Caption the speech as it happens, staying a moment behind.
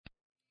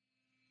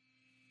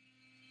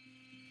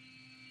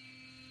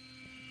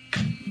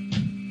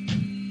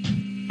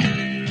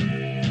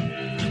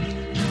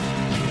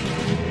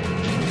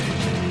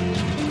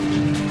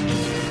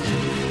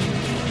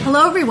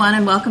Hello, everyone,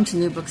 and welcome to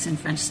New Books in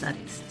French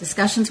Studies,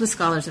 discussions with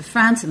scholars of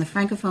France and the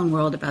Francophone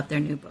world about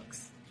their new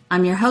books.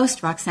 I'm your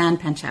host, Roxanne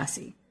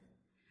Panchasi.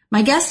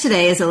 My guest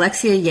today is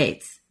Alexia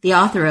Yates, the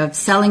author of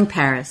Selling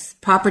Paris,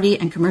 Property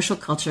and Commercial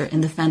Culture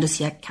in the Fin de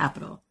Siècle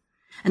Capital.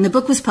 And the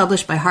book was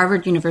published by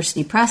Harvard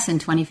University Press in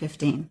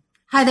 2015.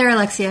 Hi there,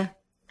 Alexia.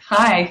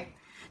 Hi.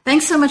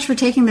 Thanks so much for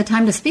taking the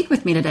time to speak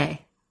with me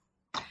today.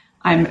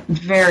 I'm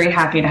very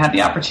happy to have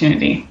the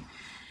opportunity.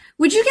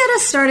 Would you get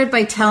us started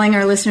by telling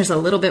our listeners a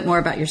little bit more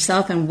about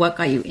yourself and what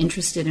got you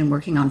interested in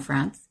working on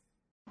France?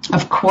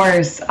 Of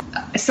course.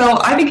 So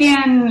I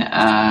began,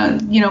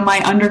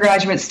 my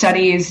undergraduate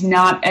studies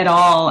not at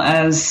all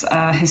as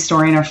a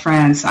historian of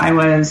France. I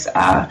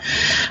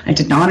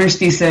did an honors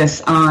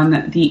thesis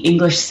on the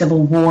English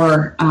Civil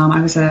War.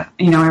 I was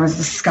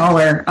a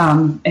scholar,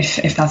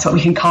 if that's what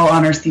we can call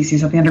honors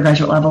theses at the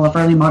undergraduate level of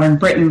early modern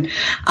Britain.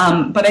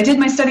 But I did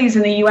my studies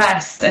in the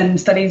U.S. and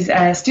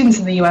students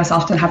in the U.S.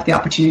 often have the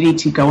opportunity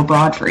to go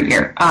abroad for a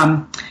year.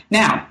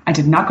 Now, I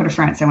did not go to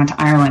France. I went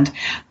to Ireland,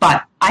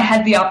 but I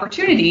had the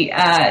opportunity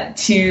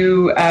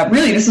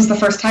this was the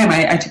first time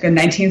I took a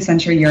 19th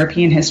century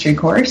European history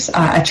course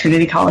at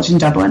Trinity College in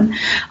Dublin,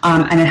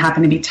 and it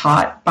happened to be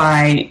taught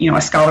by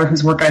a scholar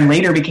whose work I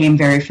later became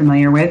very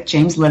familiar with,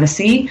 James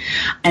Livesey,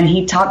 and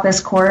he taught this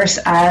course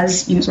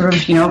as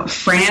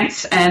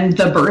France and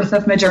the birth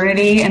of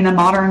modernity in the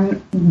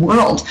modern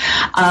world,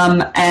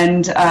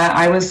 and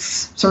I was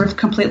sort of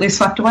completely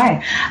swept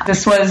away.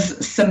 This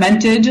was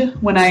cemented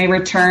when I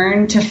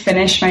returned to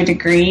finish my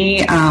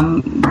degree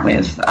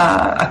with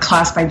a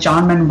class by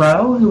John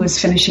Monroe, who was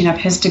finishing up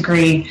his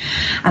degree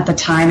at the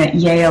time at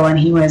Yale, and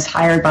he was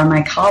hired by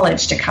my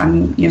college to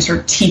come,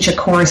 teach a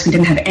course. We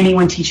didn't have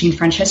anyone teaching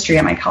French history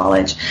at my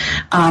college,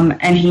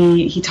 and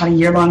he taught a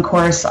year-long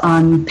course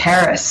on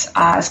Paris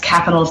as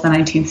capital of the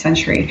 19th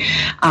century.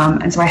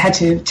 And so I had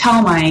to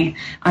tell my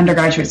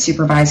undergraduate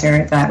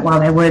supervisor that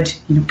while I would,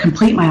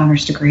 complete my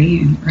honors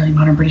degree in early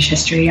modern British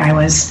history, I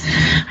was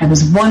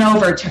won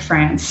over to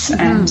France,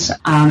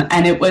 mm-hmm.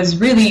 and it was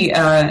really,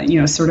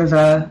 sort of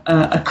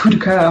a coup de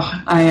coeur.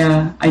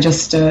 I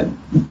just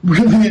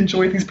really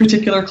enjoyed these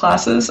particular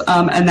classes,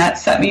 and that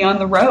set me on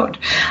the road.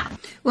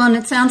 Well, and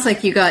it sounds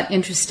like you got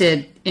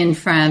interested in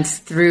France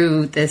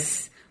through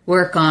this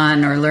work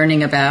on or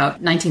learning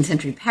about 19th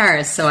century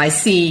Paris. So I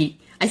see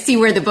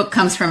where the book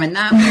comes from in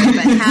that way.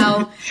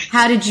 But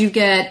how did you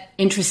get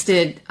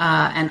interested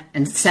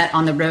and set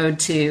on the road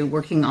to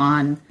working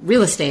on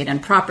real estate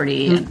and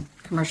property mm-hmm. and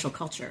commercial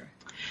culture?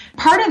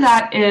 Part of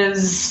that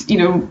is,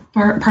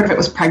 part of it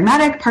was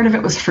pragmatic, part of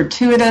it was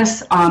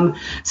fortuitous.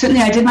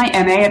 Certainly I did my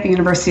MA at the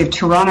University of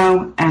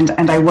Toronto, and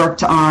I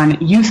worked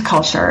on youth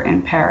culture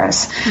in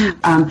Paris.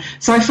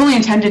 So I fully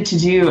intended to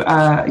do,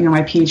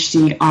 my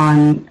PhD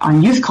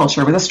on youth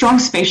culture with a strong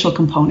spatial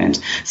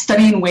component,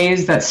 studying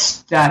ways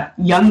that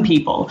young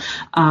people,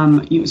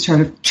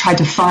 sort of tried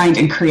to find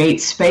and create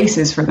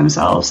spaces for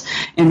themselves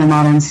in the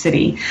modern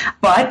city.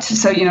 But,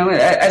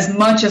 as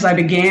much as I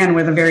began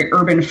with a very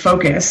urban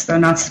focus, though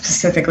not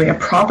specifically a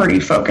property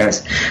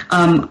focus,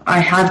 I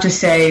have to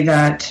say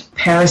that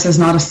Paris is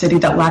not a city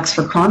that lacks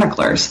for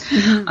chroniclers.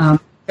 Mm-hmm.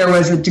 There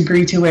was a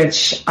degree to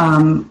which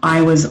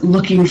I was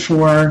looking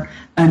for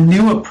a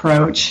new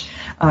approach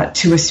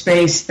to a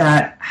space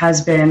that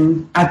has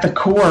been at the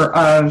core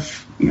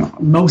of,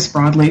 most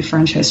broadly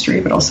French history,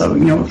 but also,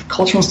 of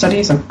cultural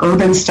studies, of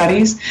urban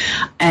studies.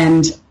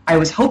 And I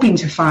was hoping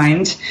to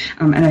find,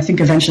 and I think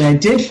eventually I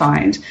did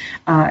find,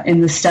 in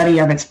the study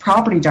of its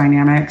property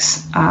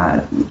dynamics,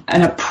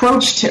 an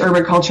approach to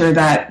urban culture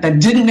that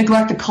didn't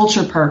neglect the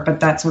culture part,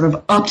 but that sort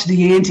of upped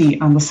the ante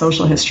on the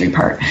social history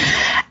part.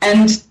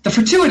 And the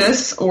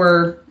fortuitous,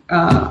 or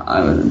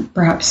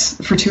perhaps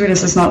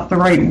fortuitous is not the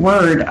right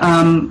word,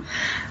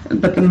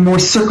 but the more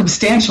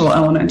circumstantial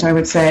element, I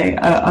would say,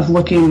 of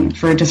looking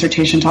for a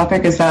dissertation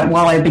topic is that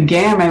while I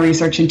began my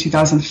research in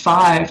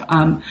 2005,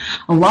 a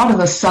lot of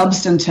the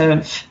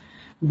substantive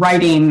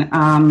writing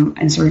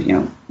and sort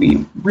of,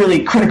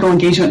 really critical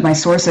engagement with my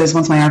sources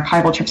once my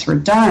archival trips were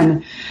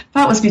done,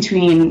 that was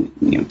between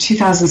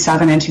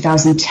 2007 and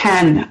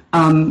 2010.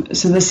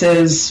 So this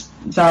is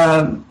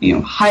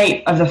the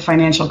height of the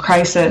financial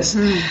crisis.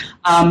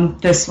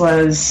 This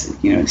was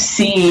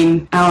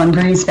seeing Alan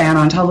Greenspan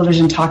on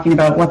television talking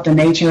about what the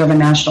nature of a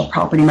national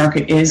property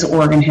market is,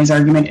 or in his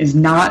argument is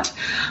not.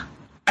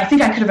 I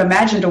think I could have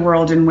imagined a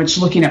world in which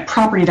looking at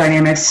property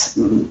dynamics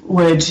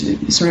would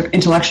sort of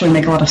intellectually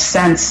make a lot of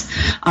sense,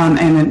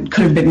 and it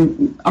could have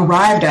been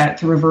arrived at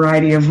through a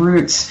variety of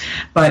routes.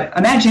 But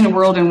imagine a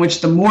world in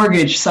which the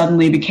mortgage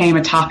suddenly became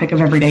a topic of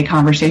everyday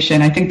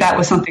conversation. I think that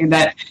was something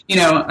that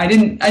I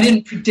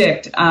didn't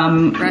predict,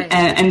 right.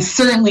 and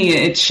certainly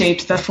it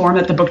shaped the form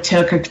that the book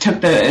took.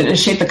 It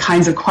shaped the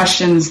kinds of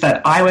questions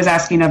that I was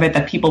asking of it,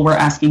 that people were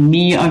asking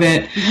me of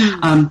it.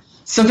 Mm-hmm.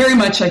 So very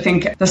much, I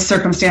think, the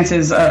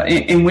circumstances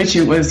in which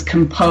it was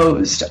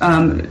composed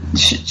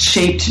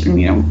shaped,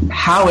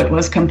 how it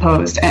was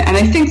composed. And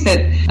I think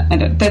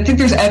that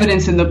there's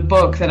evidence in the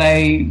book that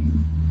I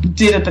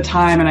did at the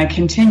time, and I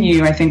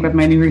continue, I think, with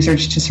my new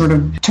research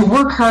to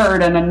work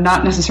hard and then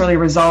not necessarily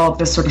resolve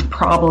this sort of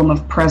problem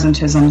of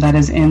presentism that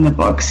is in the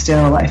book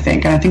still, I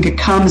think. And I think it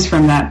comes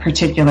from that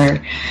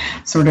particular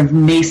sort of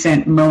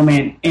nascent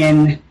moment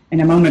in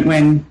a moment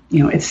when,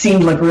 it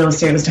seemed like real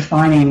estate was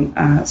defining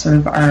sort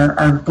of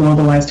our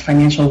globalized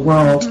financial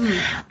world.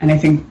 And I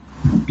think,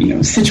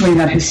 situating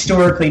that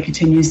historically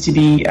continues to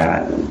be,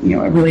 a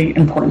really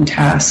important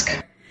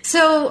task.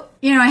 So,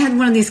 I had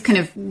one of these kind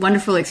of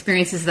wonderful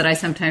experiences that I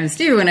sometimes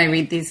do when I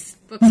read these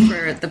books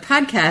for the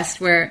podcast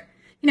where,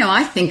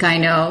 I think I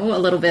know a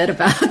little bit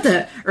about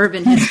the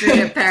urban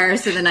history of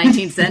Paris in the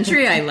 19th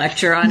century. I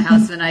lecture on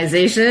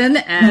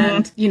Haussmannization.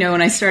 And,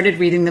 when I started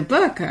reading the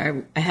book,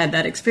 I had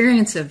that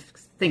experience of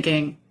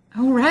thinking,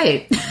 oh,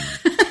 right.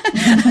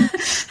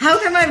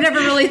 How come I've never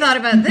really thought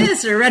about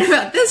this or read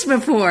about this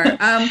before?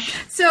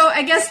 So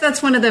I guess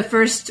that's one of the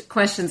first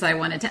questions I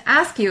wanted to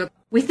ask you.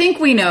 We think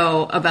we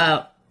know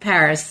about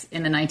Paris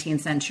in the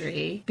 19th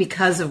century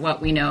because of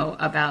what we know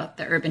about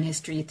the urban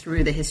history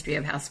through the history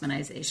of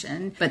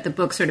Haussmannization. But the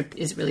book sort of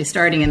is really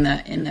starting in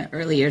the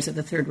early years of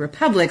the Third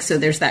Republic. So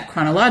there's that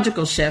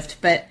chronological shift.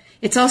 But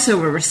it's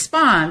also a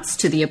response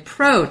to the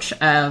approach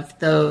of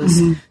those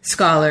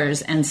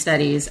scholars and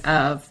studies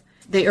of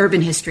the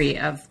urban history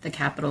of the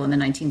capital in the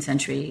 19th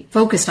century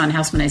focused on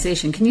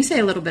Haussmannization. Can you say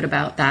a little bit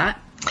about that?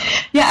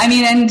 Yeah,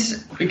 and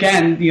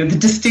again, the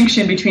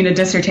distinction between a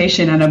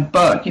dissertation and a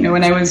book.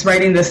 When I was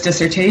writing this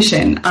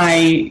dissertation,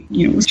 I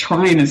was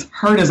trying as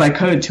hard as I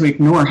could to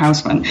ignore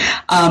Haussmann,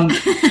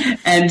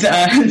 and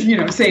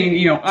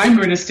saying, I'm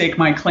going to stake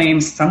my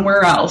claims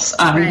somewhere else.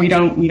 Right. We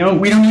don't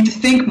need to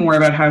think more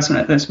about Haussmann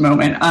at this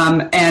moment.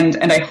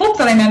 And I hope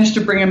that I managed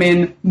to bring him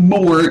in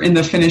more in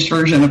the finished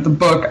version of the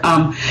book,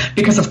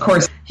 because of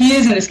course he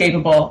is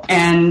inescapable,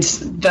 and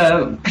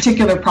the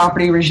particular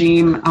property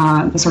regime,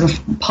 the sort of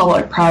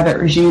public-private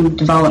regime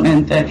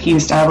development that he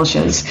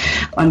establishes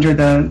under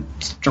the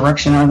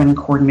direction of and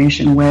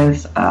coordination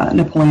with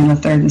Napoleon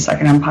III and the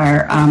Second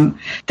Empire,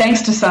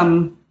 thanks to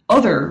some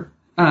other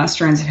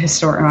strands of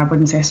I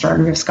wouldn't say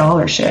historiography of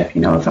scholarship,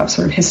 of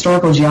sort of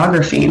historical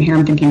geography, and here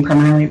I'm thinking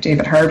primarily of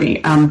David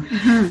Harvey.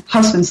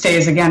 Haussmann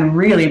stays, again,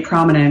 really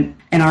prominent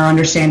in our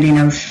understanding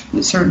of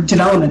sort of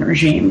development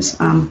regimes,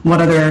 what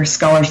other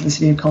scholars of the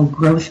city have called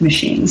growth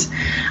machines.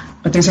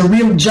 But there's a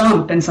real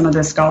jump in some of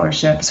this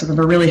scholarship, sort of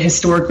a really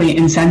historically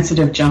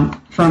insensitive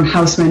jump from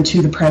Haussmann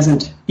to the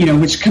present,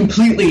 which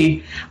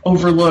completely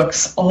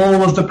overlooks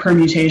all of the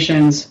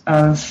permutations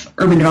of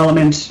urban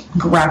development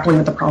grappling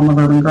with the problem of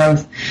urban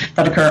growth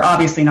that occur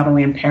obviously not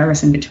only in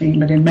Paris in between,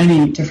 but in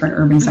many different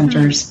urban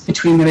centers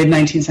between the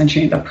mid-19th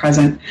century and the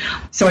present.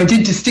 So I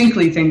did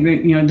distinctly think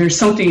that, there's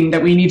something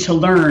that we need to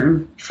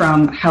learn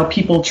from how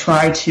people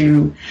try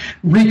to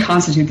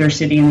reconstitute their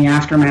city in the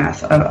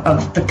aftermath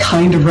of the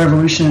kind of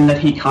revolution that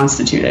he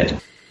constituted.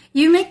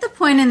 You make the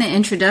point in the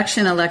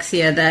introduction,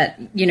 Alexia, that,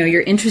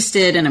 you're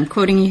interested, and I'm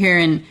quoting you here,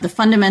 in the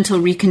fundamental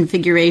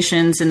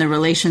reconfigurations in the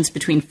relations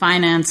between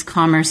finance,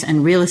 commerce,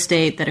 and real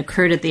estate that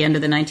occurred at the end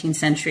of the 19th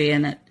century,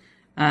 and that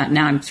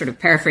now I'm sort of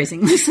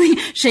paraphrasing loosely,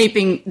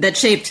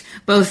 shaped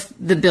both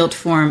the built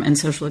form and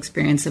social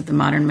experience of the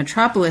modern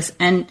metropolis.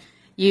 And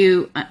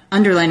you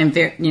underline in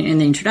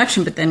the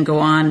introduction, but then go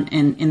on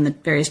in the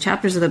various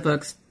chapters of the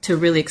books to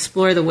really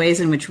explore the ways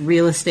in which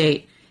real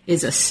estate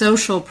is a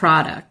social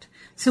product.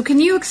 So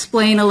can you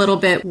explain a little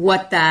bit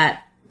what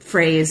that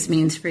phrase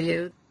means for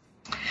you?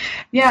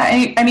 Yeah,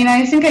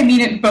 I think I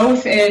mean it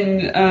both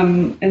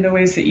in the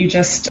ways that you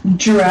just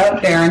drew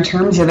out there in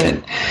terms of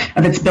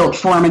its built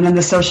form, and then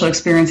the social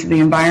experience of the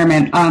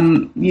environment.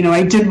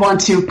 I did want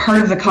to,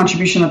 part of the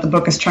contribution that the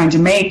book is trying to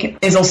make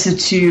is also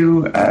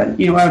to,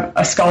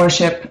 a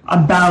scholarship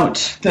about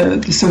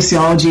the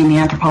sociology and the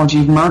anthropology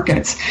of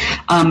markets.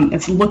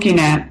 It's looking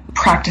at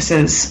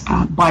practices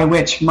by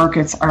which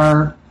markets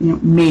are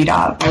made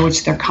up, by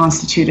which they're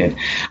constituted,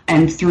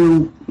 and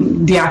through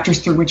the actors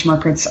through which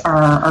markets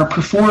are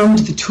performed,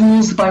 the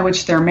tools by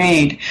which they're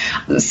made.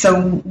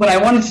 So when I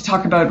wanted to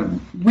talk about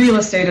real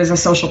estate as a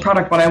social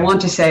product, what I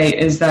want to say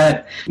is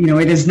that,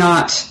 it is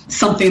not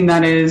something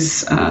that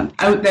is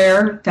out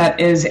there, that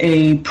is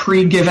a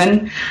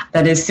pre-given,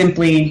 that is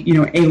simply,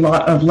 a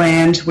lot of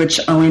land which,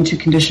 owing to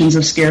conditions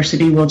of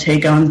scarcity, will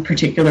take on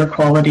particular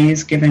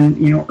qualities given,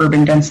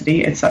 urban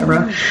density,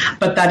 etc.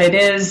 But that it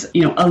is,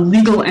 a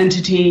legal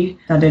entity,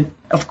 that it,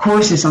 of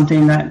course, is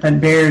something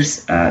that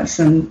bears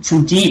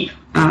some deep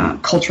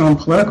cultural and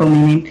political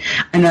meaning,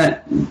 and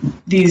that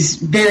these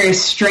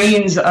various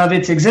strains of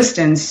its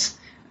existence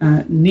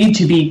need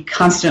to be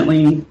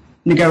constantly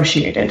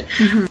negotiated.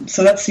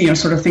 So that's,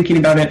 sort of thinking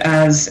about it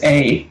as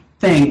a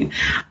thing.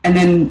 And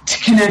then to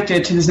connect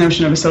it to this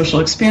notion of a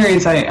social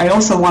experience, I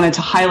also wanted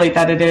to highlight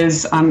that it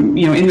is, in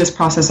this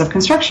process of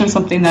construction,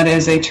 something that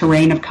is a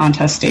terrain of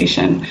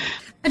contestation.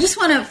 I just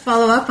want to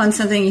follow up on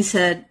something you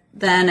said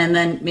then, and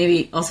then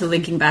maybe also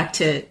linking back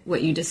to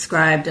what you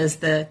described as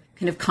the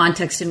kind of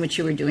context in which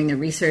you were doing the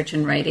research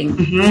and writing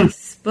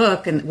this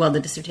book, and the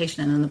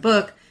dissertation and then the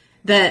book,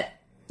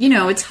 that,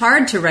 it's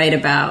hard to write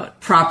about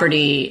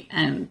property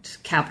and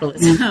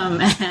capitalism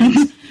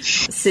and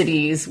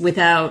cities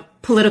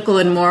without political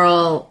and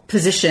moral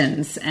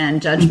positions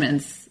and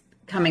judgments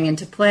coming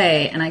into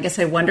play. And I guess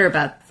I wonder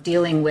about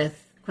dealing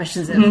with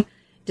questions of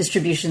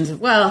distributions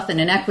of wealth and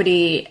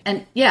inequity.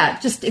 And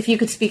just if you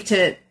could speak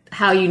to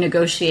how you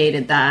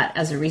negotiated that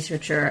as a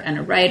researcher and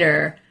a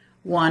writer,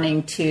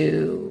 wanting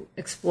to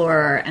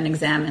explore and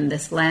examine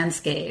this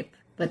landscape,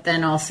 but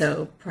then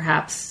also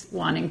perhaps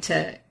wanting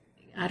to,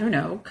 I don't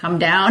know, come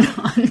down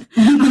on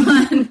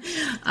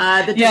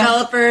the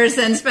developers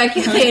and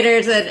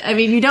speculators. And I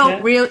mean,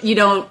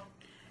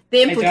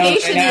 the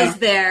implication is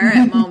there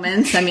at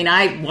moments. I mean,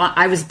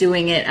 I was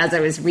doing it as I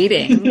was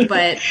reading,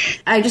 but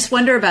I just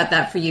wonder about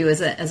that for you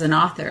as an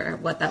author,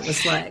 what that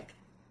was like.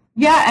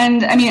 Yeah,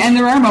 and I mean, and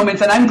there are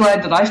moments, and I'm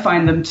glad that I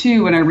find them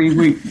too when I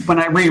reread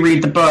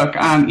the book.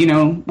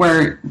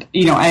 Where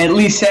I at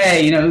least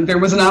say, there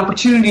was an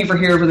opportunity for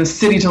the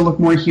city to look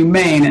more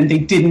humane, and they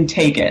didn't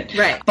take it.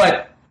 Right.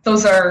 But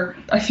those are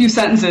a few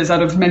sentences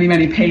out of many,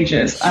 many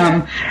pages.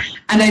 Sure.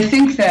 And I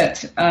think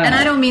that... and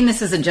I don't mean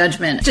this as a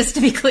judgment, just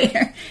to be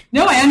clear.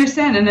 No, I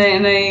understand. And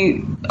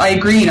I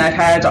agree. And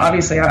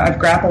I've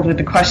grappled with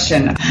the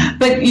question.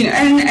 But,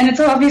 and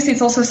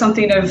it's also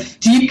something of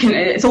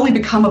it's only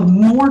become of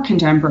more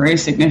contemporary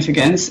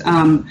significance,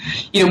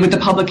 with the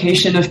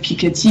publication of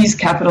Piketty's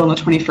Capital in the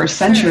 21st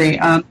Century.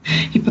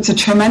 He puts a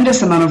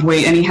tremendous amount of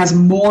weight, and he has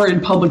more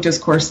in public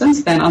discourse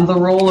since then on the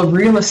role of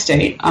real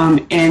estate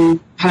in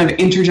kind of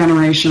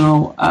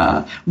intergenerational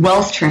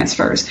wealth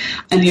transfers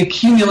and the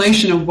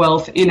accumulation of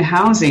wealth in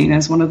housing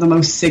as one of the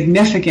most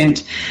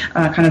significant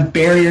kind of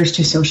barriers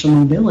to social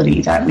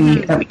mobility that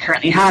we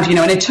currently have.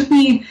 And it took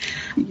me,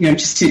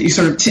 just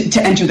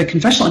to enter the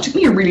confessional, it took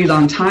me a really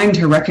long time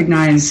to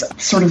recognize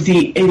sort of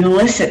the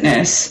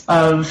illicitness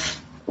of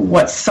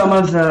what some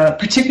of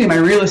particularly my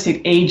real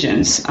estate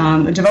agents,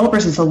 the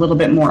developers is a little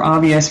bit more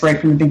obvious right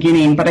from the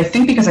beginning, but I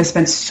think because I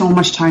spent so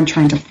much time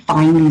trying to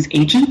find these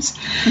agents,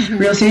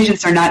 real estate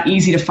agents are not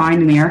easy to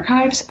find in the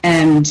archives,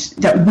 and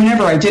that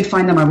whenever I did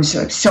find them, I was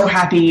so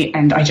happy,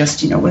 and I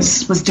just,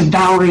 was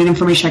devouring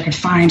information I could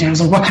find. I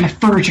was like, what kind of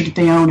furniture did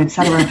they own,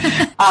 etc.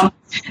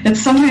 That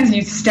sometimes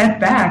you step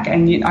back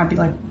and I'd be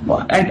like,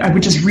 well, I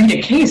would just read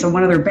a case of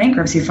one of their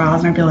bankruptcy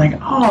files, and I'd be like,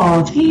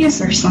 oh,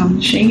 these are some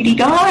shady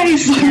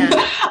guys.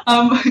 Yeah.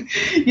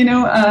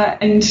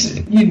 And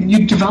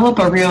you develop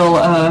a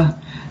real,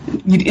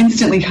 you'd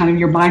instantly kind of,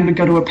 your mind would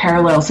go to a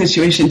parallel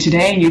situation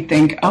today, and you'd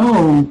think,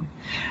 oh,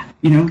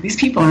 these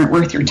people aren't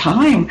worth your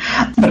time.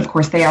 But of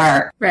course they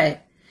are.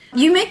 Right.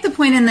 You make the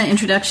point in the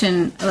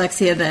introduction,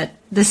 Alexia, that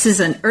this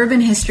is an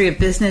urban history of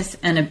business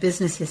and a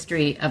business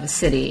history of a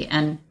city.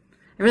 And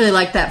I really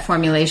like that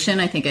formulation.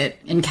 I think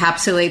it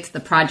encapsulates the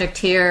project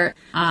here.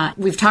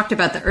 We've talked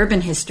about the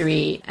urban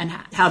history and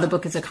how the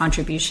book is a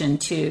contribution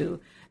to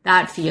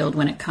that field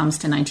when it comes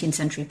to 19th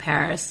century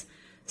Paris.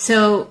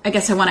 So I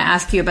guess I want to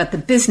ask you about the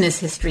business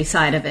history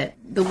side of it,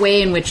 the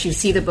way in which you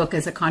see the book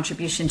as a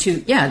contribution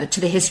to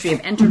the history of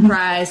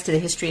enterprise, to the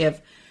history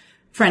of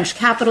French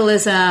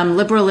capitalism,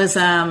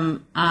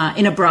 liberalism,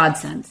 in a broad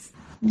sense.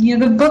 Yeah,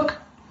 the book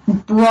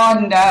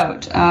broadened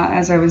out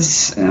as I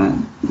was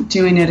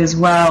doing it as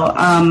well,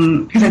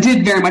 because I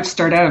did very much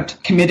start out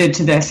committed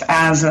to this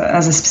as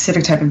a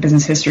specific type of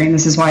business history, and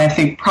this is why I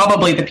think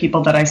probably the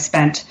people that I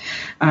spent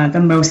the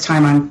most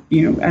time on,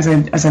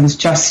 as I was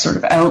just sort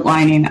of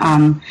outlining,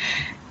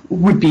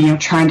 would be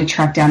trying to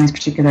track down these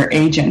particular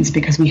agents,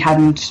 because we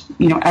hadn't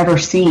ever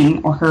seen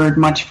or heard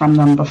much from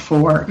them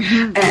before.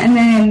 And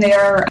then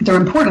they're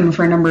important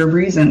for a number of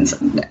reasons,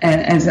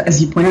 as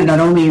you pointed out, not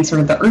only in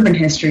sort of the urban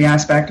history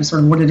aspect of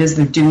sort of what it is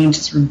they're doing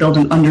to sort of build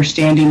an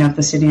understanding of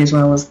the city as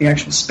well as the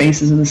actual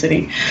spaces of the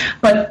city,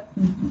 but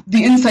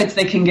the insights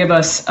they can give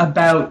us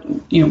about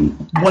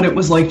what it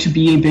was like to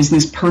be a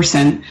business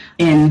person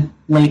in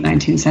late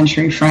 19th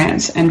century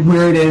France, and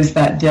where it is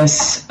that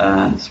this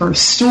sort of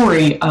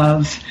story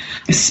of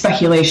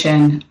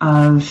speculation,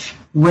 of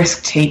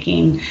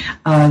risk-taking,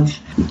 of,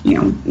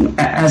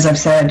 as I've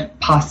said,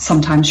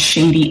 sometimes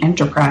shady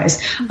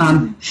enterprise,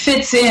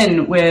 fits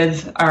in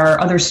with our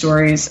other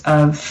stories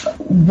of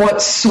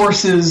what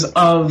sources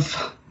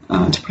of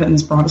to put it in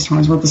this broadest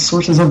terms, what the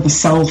sources of the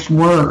self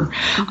were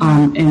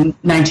in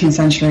 19th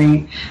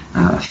century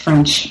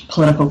French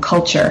political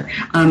culture.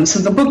 So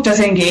the book does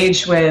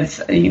engage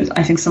with,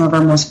 I think, some of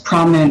our most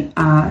prominent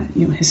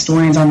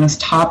historians on this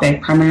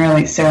topic,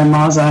 primarily Sarah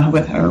Maza,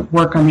 with her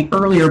work on the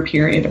earlier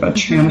period about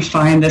trying to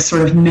find this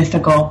sort of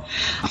mythical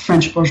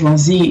French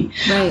bourgeoisie.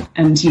 Right.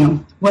 And,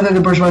 whether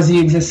the bourgeoisie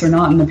exists or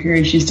not in the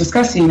period she's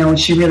discussing, what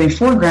she really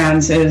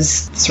foregrounds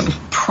is sort of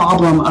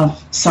problem of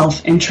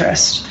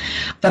self-interest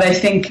that I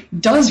think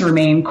does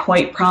remain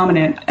quite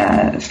prominent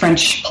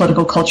French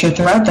political culture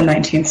throughout the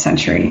 19th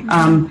century.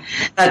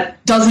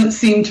 That doesn't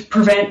seem to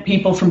prevent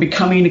people from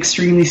becoming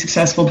extremely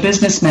successful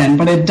businessmen,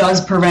 but it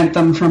does prevent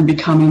them from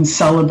becoming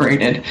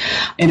celebrated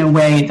in a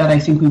way that I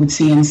think we would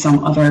see in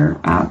some other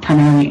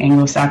primarily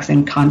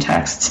Anglo-Saxon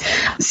contexts.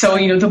 So,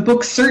 the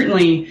book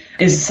certainly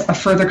is a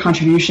further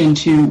contribution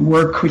to into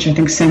work, which I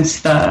think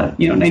since the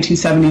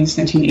 1970s,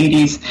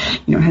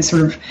 1980s, has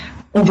sort of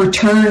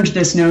overturned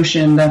this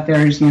notion that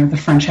there's, the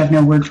French have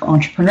no word for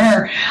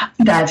entrepreneur,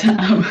 that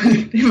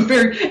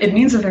it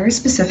means a very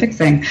specific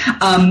thing.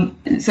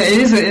 So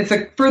it's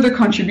a further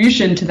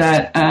contribution to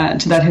that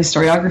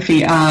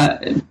historiography.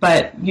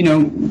 But,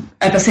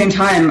 at the same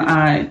time,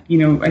 I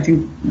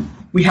think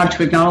we have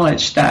to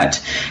acknowledge that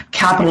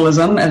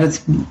capitalism at its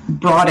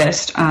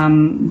broadest,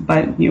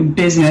 but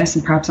business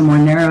in perhaps a more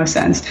narrow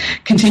sense,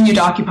 continue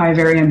to occupy a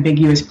very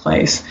ambiguous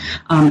place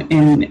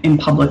in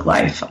public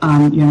life.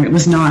 It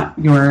was not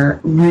your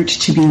route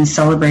to being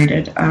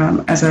celebrated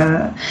as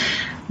a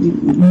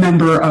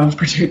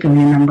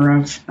particularly a member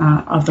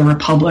of the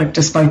Republic,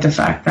 despite the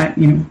fact that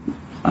we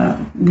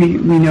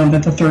know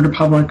that the Third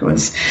Republic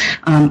was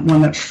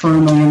one that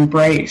firmly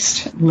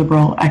embraced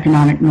liberal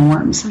economic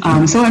norms.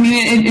 So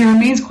it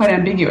remains quite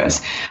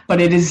ambiguous, but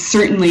it is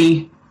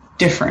certainly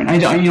different.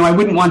 I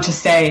wouldn't want to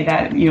say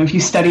that, if you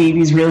study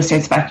these real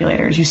estate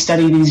speculators, you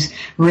study these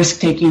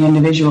risk-taking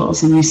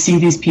individuals, and you see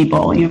these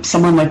people,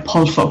 someone like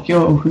Paul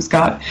Focchio, who's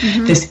got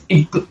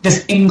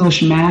this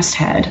English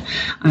masthead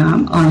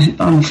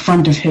on the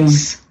front of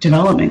his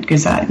development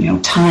gazette,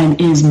 time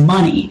is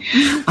money.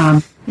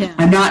 Yeah.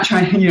 I'm not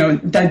trying,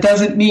 that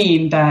doesn't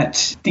mean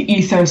that the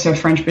ethos of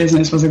French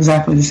business was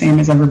exactly the same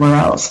as everywhere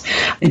else.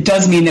 It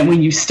does mean that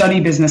when you study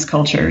business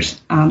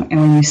cultures and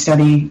when you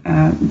study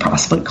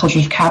possibly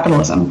cultures of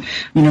capitalism,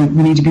 we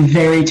need to be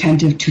very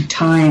attentive to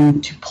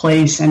time, to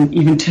place, and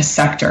even to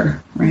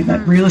sector, right?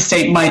 That real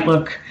estate might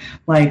look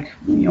like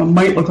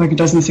it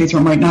does in the States, or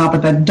it might not,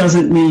 but that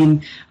doesn't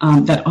mean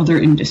that other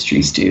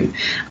industries do.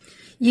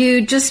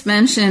 You just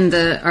mentioned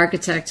the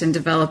architect and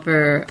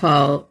developer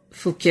Paul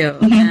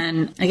Focchio,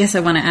 and I guess I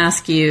want to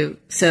ask you,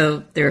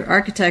 so there are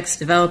architects,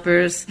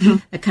 developers,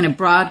 a kind of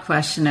broad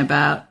question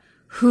about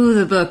who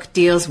the book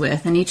deals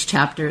with, and each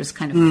chapter is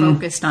kind of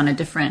focused on a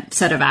different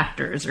set of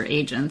actors or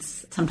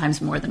agents,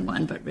 sometimes more than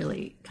one, but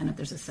really kind of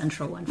there's a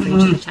central one for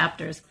each of the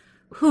chapters.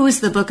 Who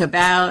is the book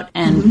about,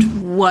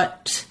 and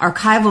what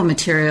archival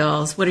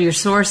materials, what are your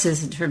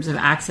sources in terms of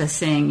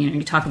accessing,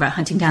 you talk about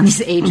hunting down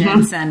these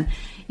agents and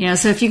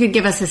so if you could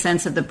give us a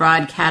sense of the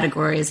broad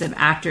categories of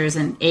actors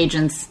and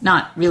agents,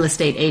 not real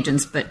estate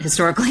agents, but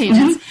historical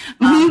agents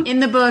in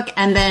the book,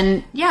 and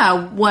then,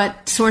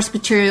 what source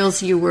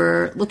materials you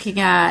were looking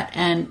at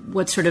and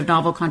what sort of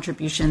novel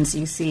contributions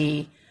you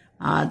see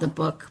the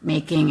book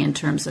making in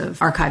terms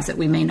of archives that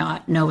we may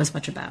not know as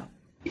much about.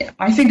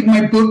 I think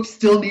my book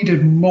still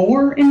needed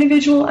more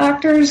individual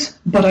actors,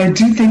 but I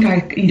do think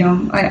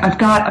I've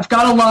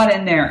got a lot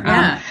in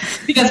there.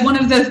 Because one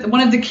of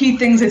the key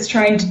things it's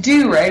trying to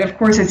do, right? Of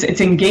course, it's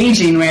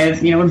engaging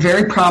with a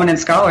very prominent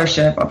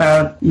scholarship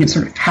about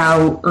sort of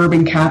how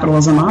urban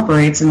capitalism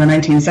operates in the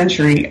 19th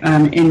century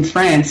in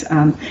France,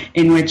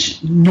 in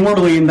which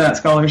normally in that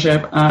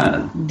scholarship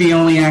the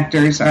only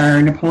actors are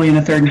Napoleon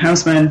III and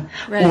Haussmann,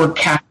 or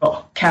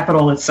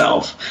capital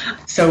itself.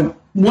 So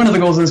one of the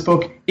goals of this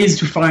book is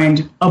to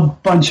find a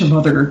bunch of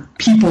other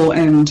people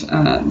and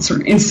sort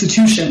of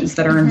institutions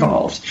that are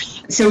involved.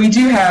 So we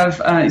do have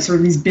sort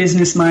of these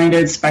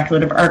business-minded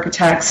speculative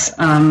architects,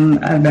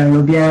 Albert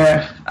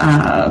Loubière,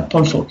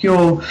 Paul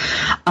Focchio,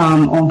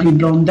 Henri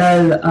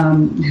Blondel,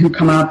 who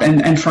come up,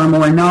 and far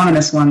more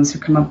anonymous ones who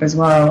come up as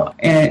well.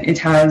 It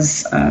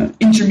has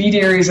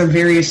intermediaries of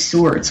various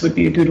sorts, would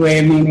be a good way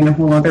of naming a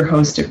whole other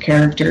host of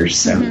characters.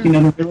 So,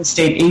 the real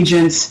estate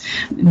agents,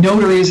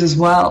 notaries as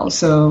well.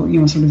 So,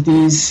 sort of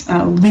these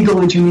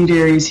legal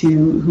intermediaries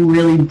who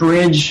really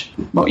bridge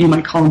what you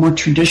might call a more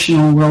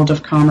traditional world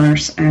of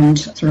commerce and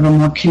sort of a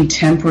more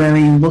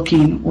contemporary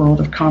looking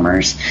world of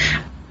commerce.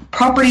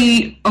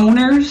 Property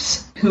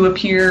owners who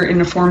appear in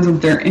the forms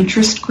of their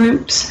interest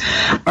groups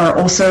are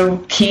also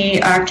key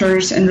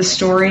actors in the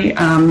story.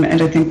 And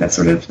I think that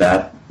sort of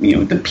that,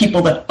 the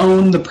people that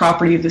own the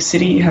property of the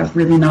city have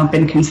really not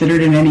been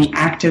considered in any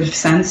active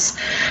sense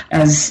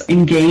as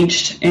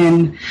engaged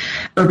in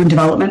urban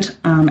development,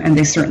 and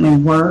they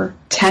certainly were.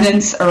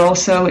 Tenants are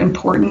also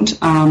important,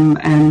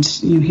 and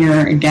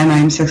here again I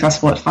am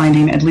successful at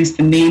finding at least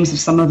the names of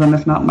some of them,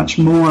 if not much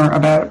more,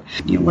 about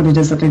what it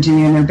is that they're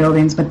doing in their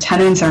buildings. But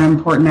tenants are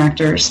important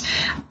actors,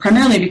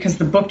 primarily because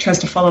the book tries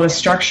to follow a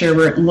structure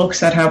where it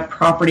looks at how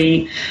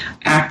property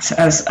acts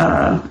as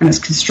and is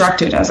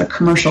constructed as a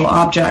commercial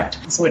object.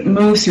 So it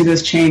moves through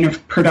this chain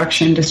of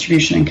production,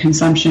 distribution, and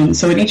consumption.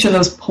 So at each of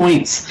those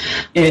points,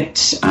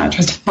 it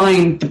tries to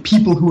find the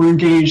people who are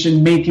engaged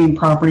in making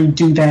property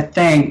do that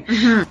thing.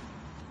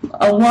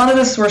 A lot of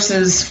the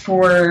sources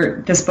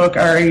for this book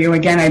are,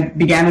 again, I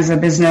began as a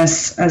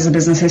business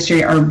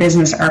history, are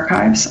business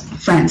archives.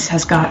 France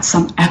has got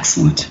some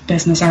excellent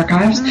business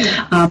archives.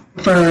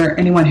 For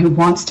anyone who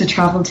wants to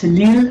travel to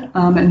Lille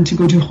and to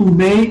go to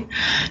Roubaix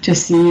to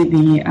see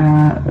the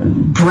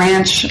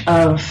branch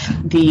of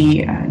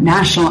the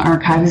National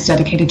Archives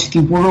dedicated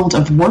to the world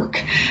of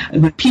work,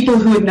 the people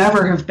who would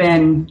never have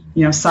been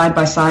side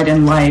by side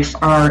in life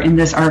are in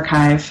this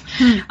archive.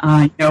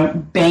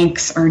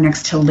 Banks are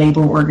next to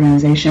labor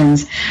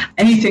organizations.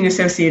 Anything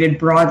associated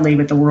broadly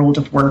with the world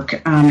of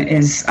work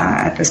is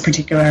at this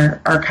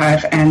particular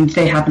archive, and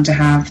they happen to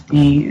have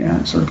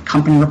the sort of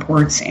company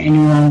reports,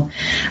 annual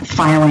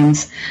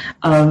filings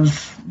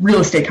of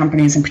real estate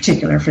companies in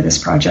particular for this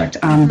project,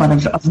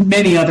 but of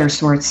many other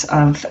sorts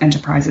of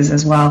enterprises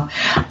as well.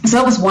 So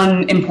that was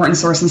one important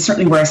source, and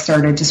certainly where I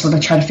started to sort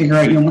of try to figure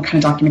out, what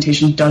kind of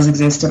documentation does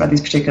exist about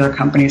these particular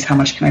companies, how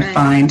much can I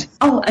find.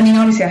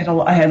 Obviously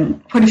I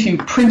had quite a few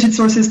printed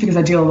sources because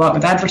I deal a lot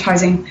with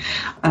advertising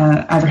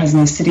in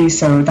the city,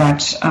 so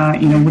that,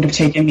 would have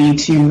taken me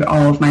to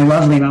all of my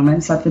lovely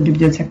moments at the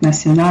Bibliothèque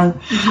Nationale.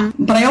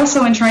 But I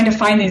also, in trying to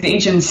find these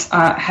agents,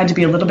 had to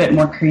be a little bit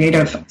more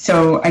creative.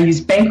 So I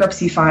used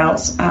bankruptcy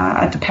files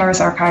at the Paris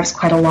archives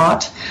quite a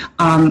lot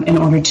in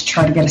order to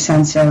try to get a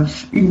sense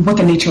of what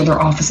the nature of their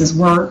offices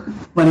were.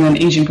 When an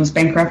agent goes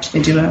bankrupt,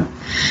 they do a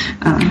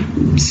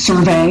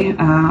survey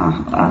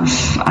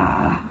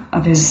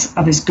of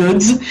his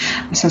goods.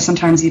 So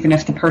sometimes even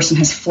if the person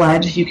has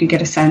fled, you can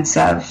get a sense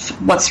of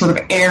what sort of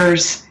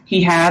airs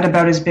he had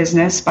about his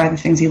business by the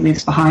things he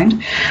leaves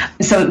behind.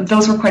 So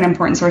those were quite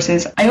important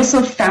sources. I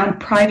also found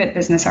private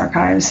business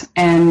archives,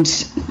 and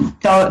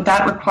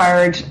that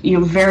required,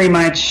 very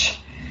much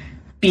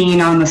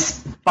being on the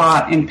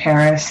spot in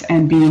Paris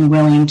and being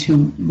willing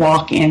to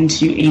walk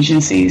into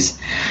agencies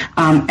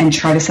and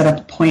try to set up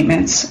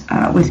appointments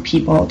with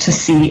people to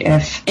see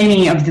if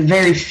any of the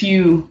very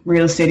few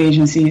real estate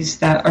agencies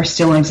that are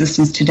still in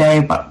existence today,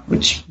 but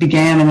which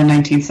began in the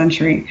 19th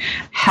century,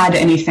 had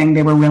anything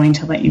they were willing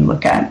to let you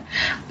look at.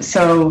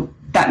 So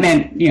that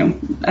meant,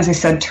 as I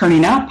said,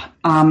 turning up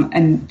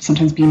and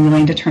sometimes being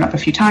willing to turn up a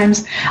few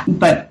times.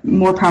 But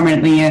more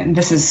prominently, and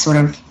this is sort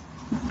of,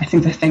 I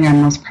think, the thing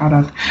I'm most proud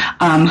of,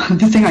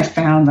 the thing I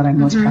found that I'm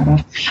most proud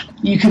of,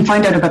 you can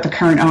find out about the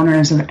current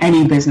owners of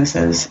any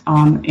businesses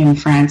in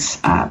France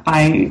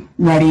by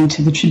writing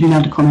to the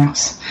Tribunal de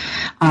Commerce.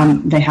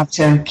 They have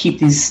to keep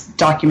these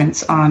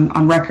documents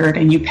on record,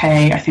 and you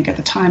pay, I think at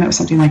the time it was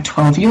something like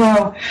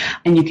 €12,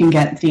 and you can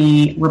get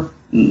the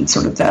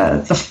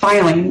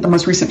filing, the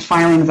most recent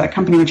filing of that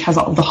company, which has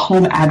all the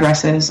home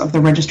addresses of the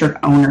registered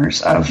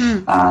owners of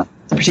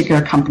the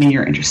particular company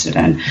you're interested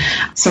in.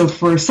 So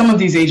for some of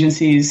these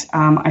agencies,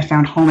 I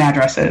found home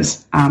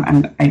addresses,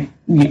 and I,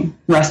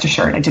 rest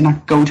assured, I did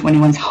not go to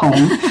anyone's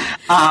home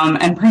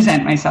and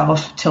present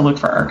myself to look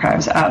for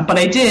archives. But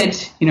I did,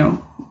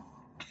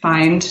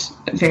 find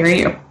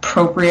very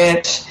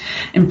appropriate,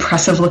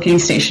 impressive-looking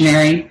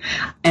stationery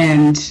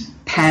and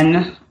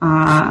pen,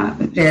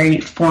 very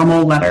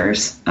formal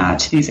letters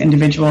to these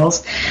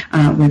individuals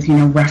with,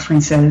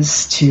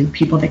 references to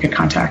people they could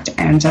contact,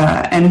 and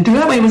through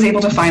that way was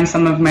able to find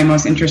some of my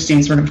most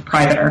interesting sort of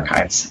private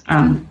archives.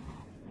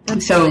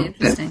 That's really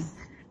interesting.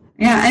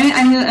 Yeah,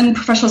 and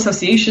professional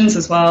associations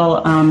as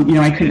well.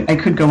 I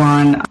could go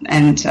on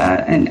and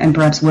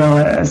perhaps will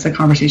as the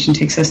conversation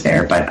takes us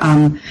there, but.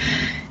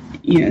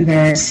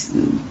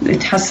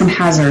 It has some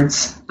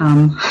hazards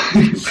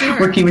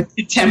working with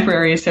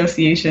contemporary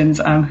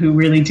associations who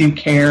really do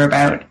care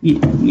about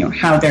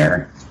how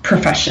their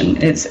profession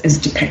is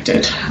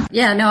depicted.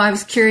 Yeah, no, I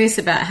was curious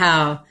about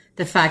how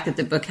the fact that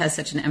the book has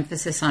such an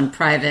emphasis on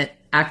private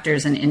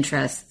actors and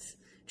interests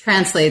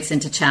translates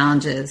into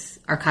challenges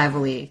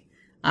archivally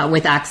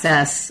with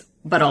access,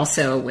 but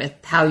also with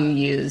how you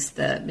use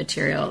the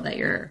material that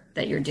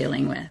you're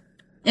dealing with.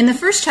 In the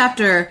first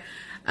chapter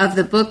of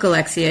the book,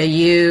 Alexia,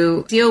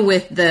 you deal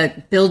with the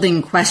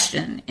building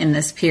question in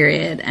this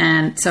period.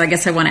 And so I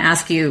guess I want to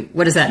ask you,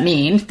 what does that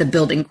mean, the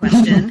building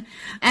question?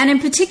 And in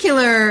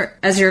particular,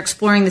 as you're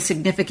exploring the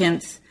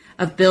significance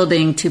of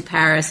building to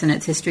Paris and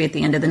its history at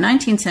the end of the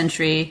 19th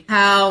century,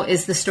 how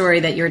is the story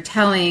that you're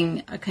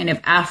telling kind of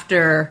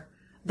after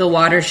the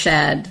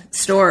watershed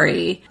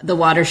story, the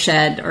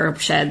watershed or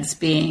sheds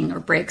being, or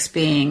breaks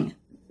being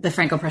the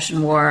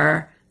Franco-Prussian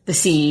War, the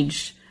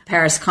siege,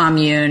 Paris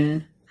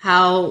Commune,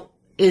 how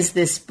is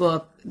this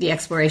book the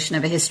exploration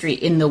of a history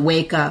in the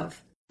wake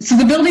of? So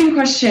the building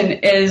question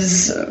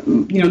is,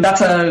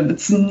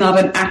 it's not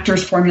an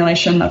actor's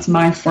formulation, that's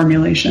my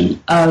formulation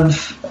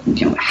of,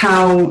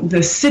 how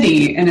the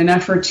city, in an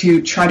effort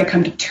to try to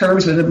come to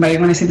terms with it,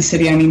 when I say the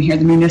city, I mean here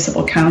the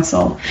municipal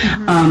council,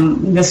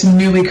 this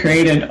newly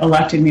created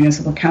elected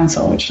municipal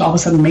council, which all of a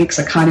sudden makes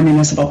a kind of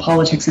municipal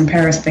politics in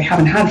Paris that they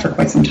haven't had for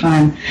quite some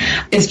time,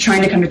 is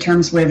trying to come to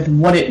terms with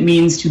what it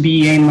means to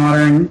be a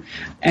modern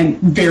and,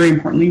 very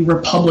importantly,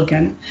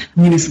 Republican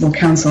municipal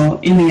council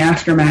in the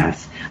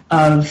aftermath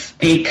of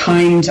a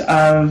kind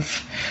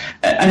of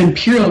an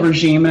imperial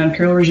regime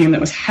that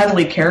was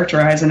heavily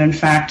characterized and, in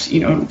fact,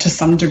 to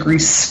some degree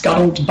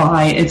scuttled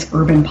by its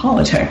urban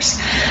politics.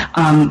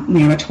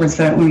 Towards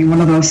one of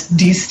the most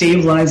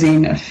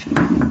destabilizing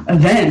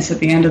events at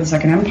the end of the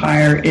Second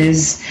Empire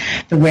is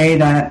the way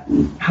that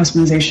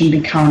Haussmannisation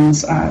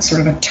becomes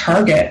sort of a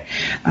target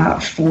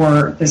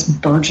for this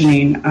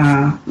burgeoning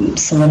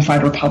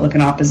solidified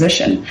Republican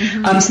opposition.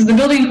 So the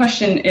building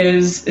question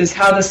is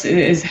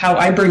how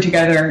I bring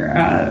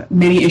together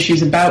many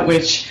issues about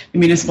which the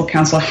municipal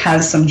council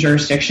has some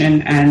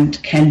jurisdiction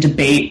and can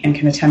debate and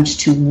can attempt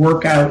to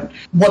work out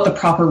what the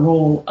proper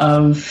role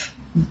of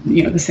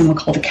this thing we'll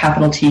call the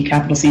capital T,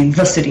 capital C,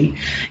 the city,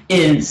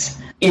 is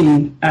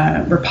in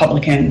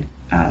Republican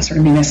sort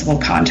of municipal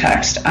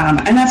context.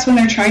 And that's when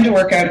they're trying to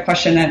work out a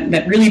question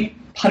that really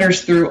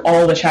putters through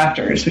all the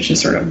chapters, which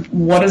is sort of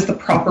what is the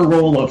proper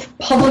role of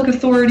public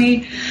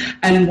authority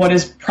and what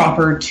is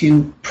proper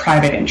to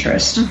private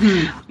interest.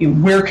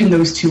 Where can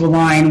those two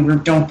align? Where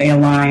don't they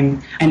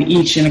align? And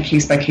each in a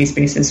case-by-case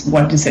basis,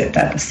 what is it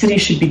that the city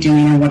should be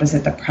doing and what is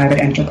it that private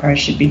enterprise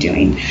should be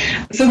doing?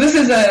 So this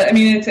is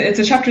it's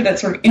a chapter that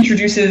sort of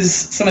introduces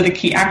some of the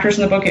key actors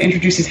in the book. It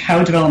introduces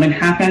how development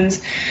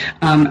happens.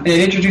 It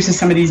introduces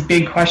some of these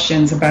big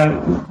questions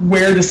about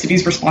where the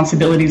city's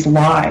responsibilities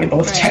lie,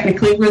 both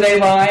technically where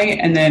they lie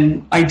and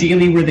then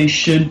ideally where they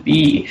should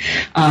be.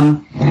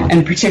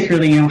 And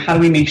particularly, how do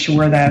we make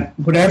sure that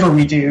whatever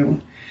we do,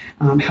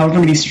 however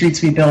many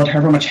streets we build,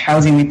 however much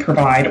housing we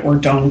provide or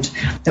don't,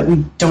 that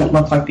we don't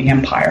look like the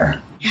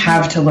empire. We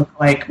have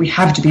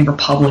to be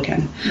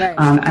Republican. Right.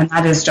 And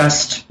that is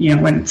just,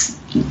 when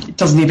it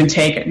doesn't even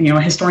take it.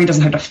 A historian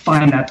doesn't have to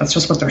find that. That's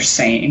just what they're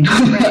saying.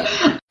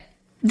 Right.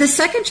 The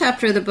second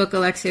chapter of the book,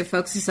 Alexia,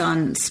 focuses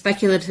on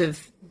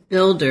speculative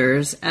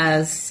builders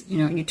as,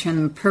 you term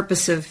them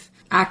purposive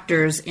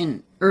actors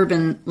in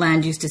urban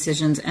land use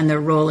decisions and their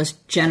role as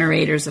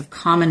generators of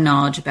common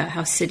knowledge about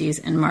how cities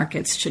and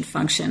markets should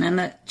function. And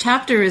the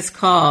chapter is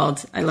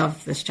called, I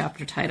love this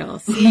chapter title,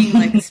 Seeing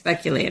Like a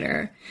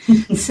Speculator.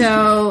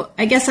 So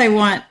I guess I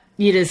want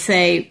you to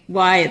say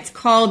why it's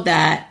called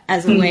that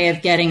as a way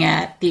of getting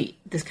at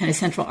this kind of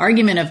central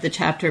argument of the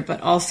chapter,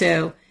 but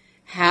also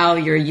how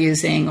you're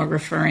using or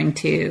referring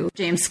to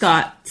James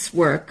Scott's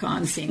work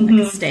on Seeing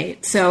Like a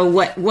State. So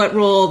what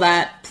role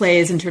that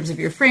plays in terms of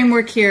your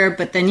framework here,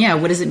 but then,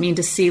 what does it mean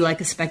to see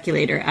like a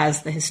speculator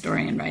as the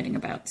historian writing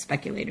about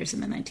speculators in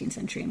the 19th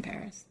century in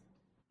Paris?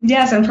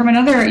 Yes, and from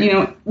another,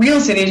 real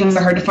estate agents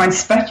are hard to find,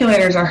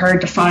 speculators are hard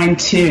to find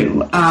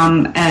too.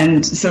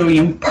 And so,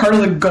 part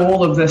of the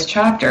goal of this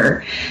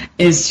chapter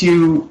is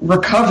to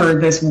recover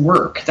this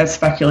work that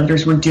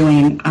speculators were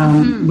doing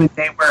when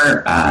they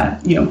were,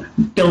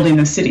 building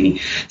the city.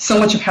 So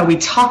much of how we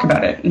talk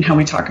about it and how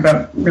we talk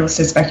about real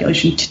estate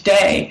speculation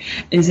today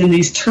is in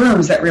these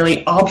terms that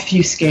really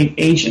obfuscate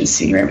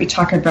agency, right? We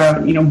talk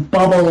about,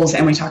 bubbles,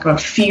 and we talk about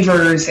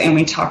fevers, and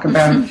we talk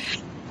about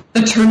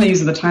the term they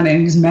use at the time, they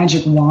use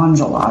magic wands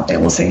a lot. They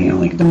will say,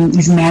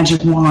 these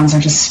magic wands are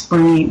just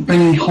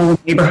bringing whole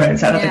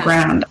neighborhoods out of the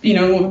ground.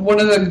 One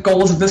of the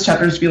goals of this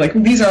chapter is to be like,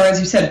 these are, as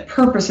you said,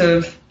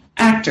 purposive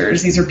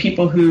actors. These are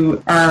people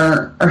who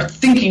are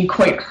thinking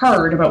quite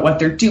hard about what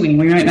they're doing.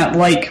 We might not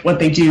like what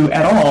they do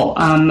at all,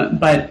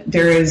 but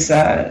there is,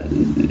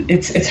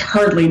 it's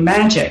hardly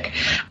magic.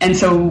 And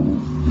so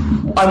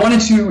I wanted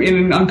to,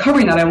 in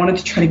uncovering that, I wanted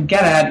to try to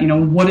get at,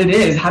 what it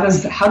is. How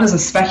does a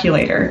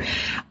speculator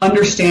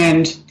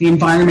understand the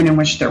environment in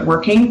which they're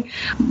working?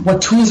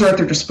 What tools are at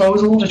their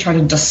disposal to try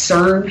to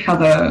discern how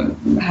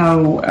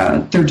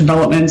their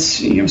developments,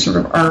 sort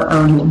of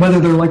are whether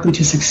they're likely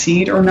to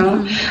succeed or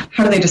not?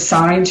 How do they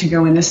decide to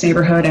go in this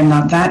neighborhood and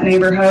not that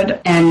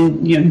neighborhood?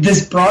 And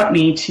this brought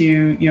me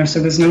to so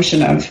this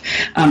notion of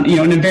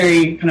in a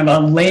very kind of a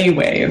lay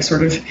way of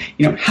sort of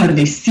how do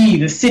they see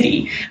the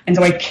city? And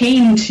so I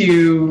came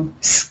to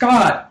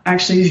Scott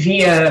actually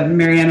via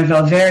Mariana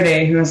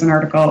Valverde, who has an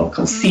article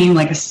called "Seeing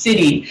Like a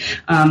City,"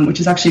 which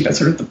is actually about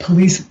sort of the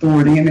police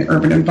authority in the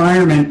urban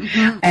environment.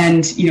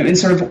 And in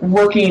sort of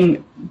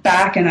working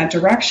back in that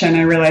direction,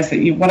 I realized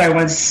that what I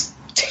was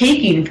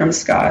taking from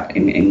Scott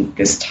in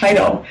this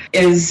title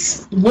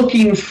is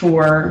looking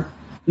for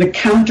the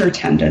counter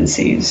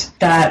tendencies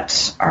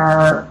that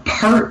are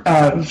part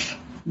of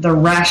the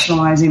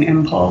rationalizing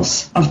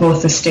impulse of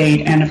both the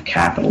state and of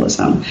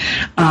capitalism.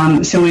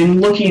 So in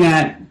looking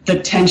at the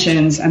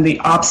tensions and the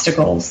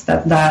obstacles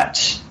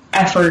that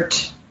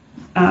effort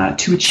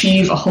to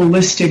achieve a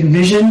holistic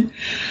vision,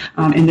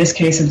 in this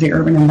case of the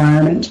urban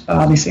environment,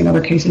 obviously in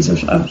other cases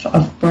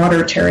of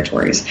broader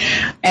territories,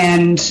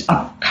 and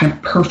a kind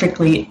of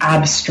perfectly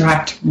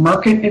abstract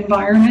market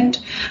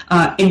environment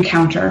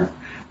encounter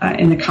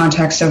in the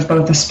context of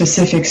both a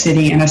specific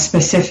city and a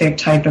specific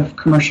type of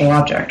commercial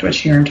object, which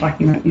here I'm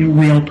talking about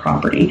real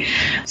property.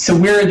 So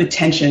where are the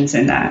tensions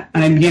in that?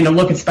 And I began to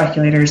look at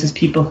speculators as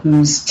people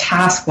whose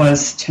task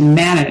was to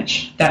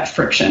manage that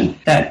friction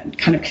that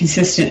kind of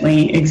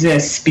consistently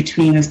exists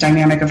between this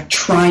dynamic of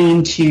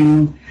trying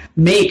to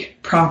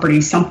make property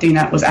something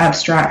that was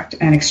abstract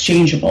and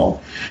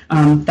exchangeable,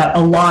 that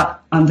a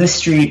lot on this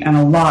street and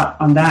a lot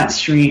on that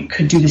street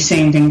could do the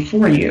same thing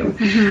for you.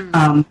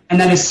 And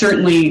that is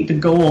certainly the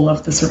goal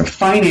of the sort of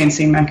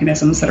financing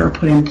mechanisms that are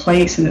put in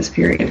place in this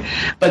period.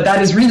 But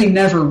that is really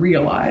never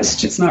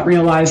realized. It's not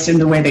realized in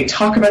the way they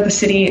talk about the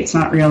city. It's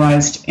not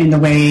realized in the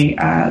way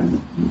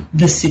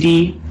the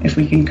city, if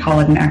we can call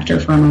it an actor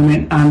for a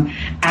moment,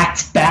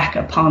 acts back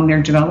upon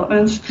their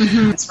developments.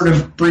 It sort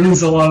of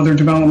brings a lot of their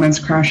developments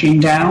crashing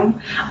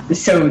down.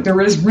 So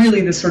there is really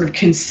this sort of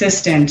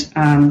consistent,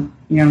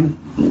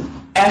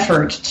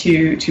 effort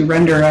to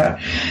render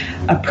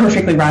a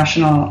perfectly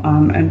rational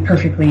and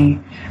perfectly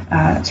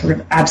sort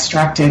of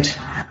abstracted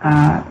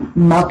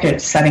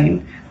market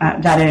setting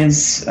that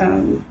is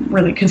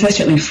really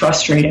consistently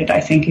frustrated.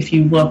 I think if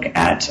you look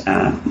at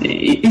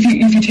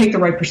if you take the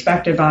right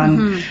perspective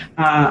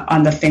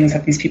on the things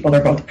that these people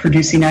are both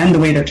producing and the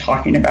way they're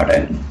talking about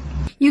it.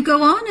 You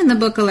go on in the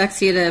book,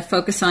 Alexia, to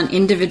focus on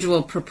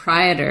individual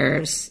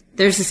proprietors.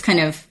 There's this kind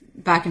of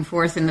back and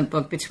forth in the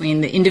book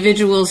between the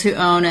individuals who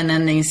own and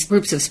then these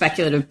groups of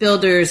speculative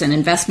builders and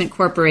investment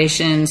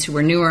corporations who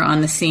were newer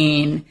on the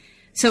scene.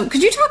 So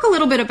could you talk a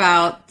little bit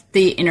about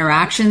the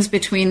interactions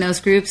between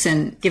those groups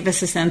and give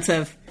us a sense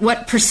of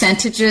what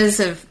percentages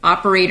of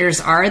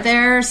operators are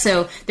there?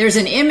 So there's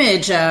an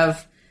image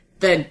of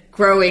the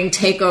growing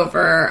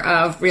takeover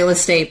of real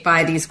estate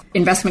by these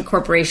investment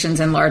corporations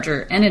and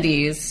larger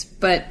entities.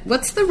 But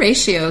what's the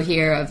ratio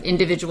here of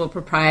individual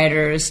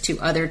proprietors to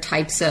other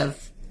types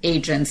of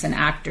agents and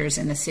actors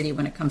in the city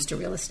when it comes to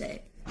real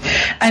estate?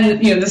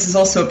 And, this is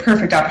also a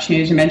perfect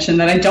opportunity to mention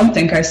that I don't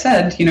think I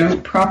said,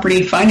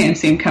 property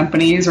financing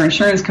companies or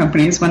insurance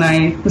companies when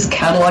I was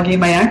cataloging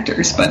my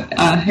actors, but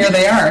here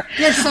they are.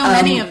 There's so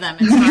many of them.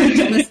 It's hard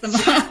to list them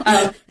all.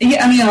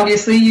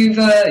 Obviously you've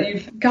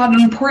got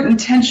an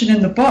important tension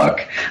in the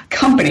book.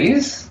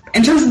 Companies,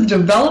 in terms of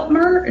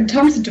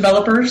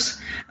developers,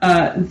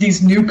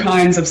 these new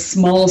kinds of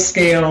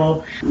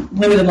small-scale,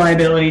 limited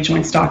liability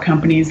joint stock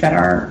companies that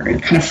are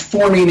kind of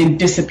forming and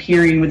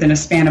disappearing within a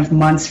span of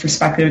months for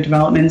speculative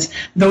developments,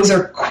 those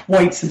are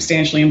quite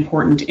substantially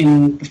important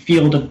in the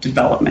field of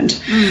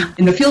development.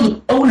 In the field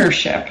of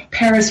ownership,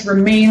 Paris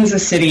remains a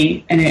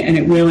city, and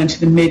it will into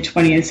the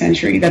mid-20th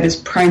century, that is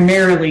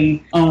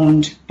primarily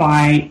owned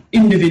by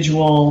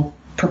individual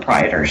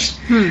proprietors.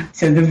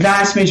 So the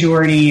vast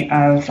majority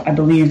of, I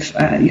believe,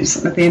 at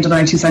the end of the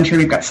 19th century,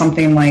 we've got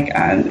something like,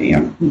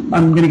 I'm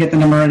going to get the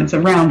number, it's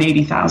around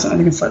 80,000, I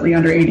think it's slightly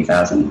under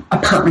 80,000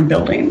 apartment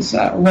buildings,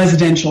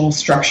 residential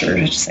structures,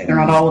 I should say. They're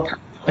not all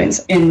apartment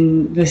buildings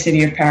in the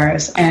city of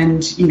Paris.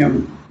 And,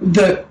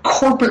 the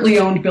corporately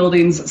owned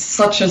buildings,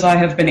 such as I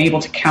have been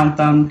able to count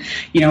them,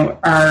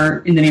 are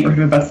in the neighborhood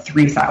of about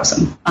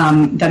 3,000.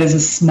 That is a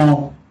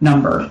small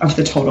number of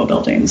the total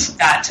buildings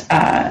that,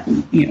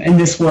 and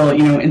this will,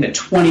 in the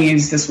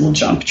 20s, this will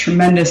jump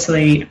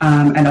tremendously.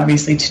 And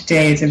obviously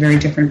today it's a very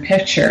different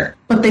picture,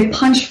 but they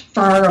punch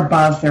far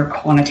above their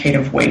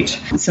quantitative weight.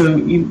 So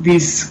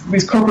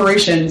these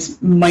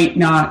corporations might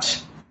not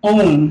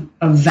own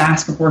a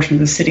vast proportion of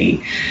the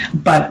city,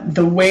 but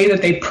the way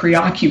that they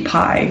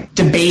preoccupy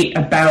debate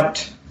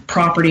about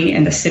property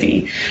in the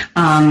city,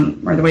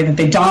 or the way that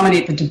they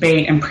dominate the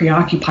debate and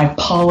preoccupy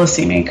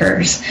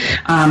policymakers,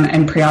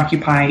 and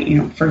preoccupy,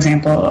 for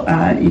example,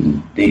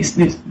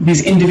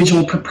 these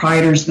individual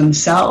proprietors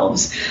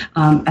themselves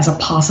as a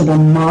possible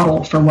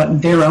model for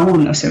what their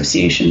own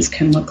associations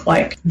can look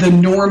like. The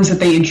norms that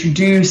they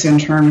introduce in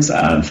terms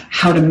of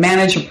how to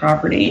manage a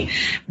property,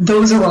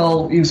 those are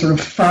all sort of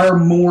far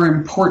more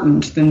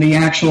important than the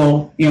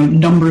actual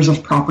numbers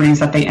of properties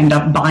that they end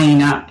up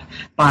buying up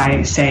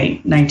by,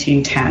 say,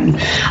 1910.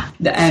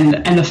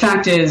 And the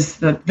fact is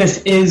that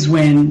this is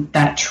when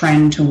that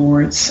trend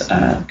towards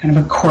kind of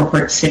a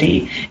corporate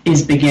city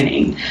is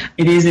beginning.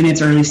 It is in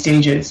its early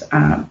stages,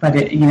 but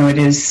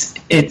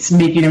it's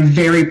making a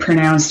very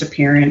pronounced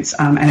appearance,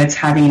 and it's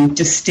having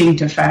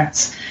distinct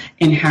effects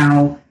in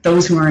how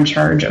those who are in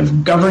charge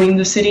of governing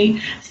the city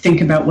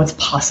think about what's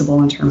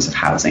possible in terms of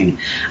housing.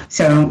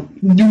 So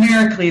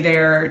numerically,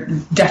 they're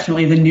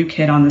definitely the new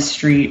kid on the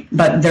street,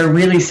 but they're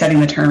really setting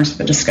the terms for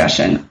the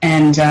discussion.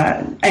 And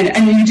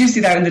you do see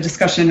that in the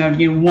discussion of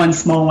one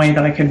small way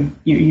that I could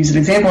use an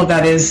example of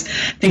that is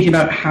thinking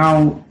about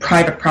how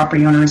private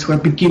property owners who are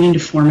beginning to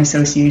form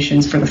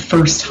associations for the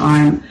first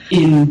time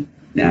in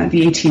the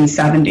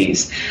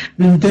 1870s.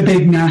 The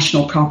big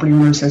National Property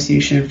Owner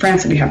Association in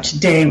France that we have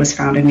today was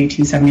founded in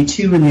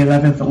 1872 in the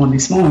 11th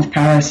arrondissement of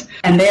Paris,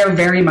 and they are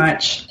very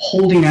much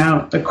holding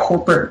out the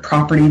corporate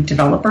property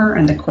developer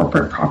and the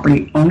corporate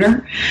property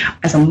owner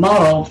as a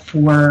model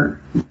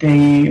for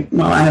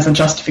and as a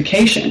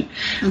justification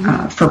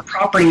for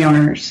property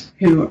owners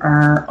who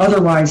are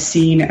otherwise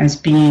seen as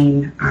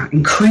being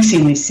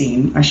increasingly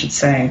seen, I should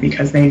say,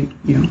 because they,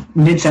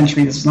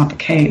 mid-century this was not the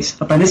case,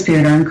 but by this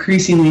period are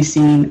increasingly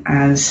seen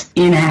as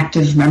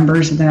inactive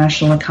members of the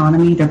national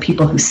economy. They're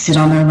people who sit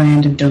on their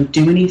land and don't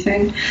do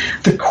anything.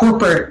 The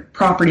corporate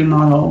property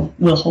model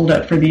will hold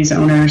out for these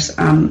owners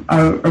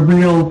a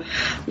real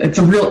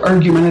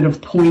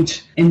argumentative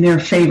point in their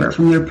favor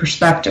from their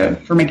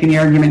perspective for making the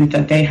argument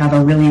that they have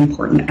a really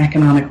important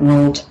economic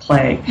role to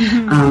play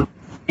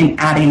in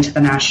adding to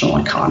the national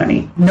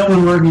economy. No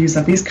one argues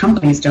that these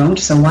companies don't,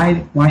 so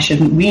why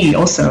shouldn't we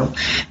also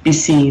be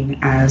seen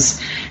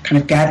as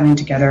kind of gathering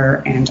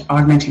together and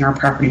augmenting our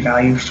property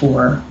value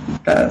for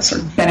the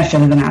sort of benefit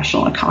of the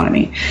national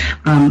economy?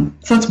 So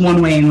that's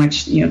one way in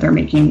which they're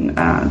making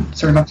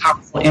sort of a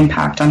powerful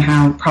impact on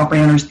how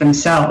property owners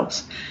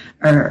themselves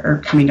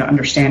are coming to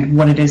understand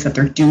what it is that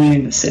they're doing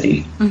in the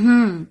city.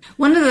 Mm-hmm.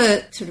 One of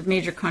the sort of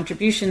major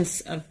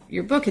contributions of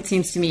your book, it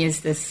seems to me,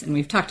 is this, and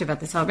we've talked about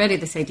this already,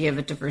 this idea of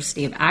a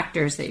diversity of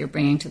actors that you're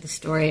bringing to the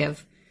story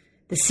of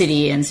the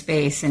city and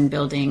space and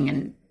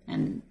building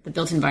and the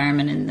built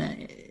environment and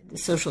the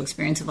social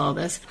experience of all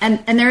this. And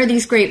there are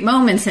these great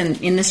moments,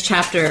 and in this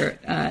chapter,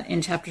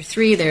 in chapter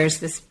 3, there's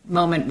this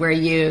moment where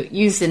you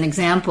used an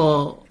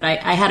example.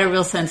 I had a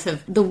real sense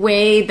of the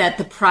way that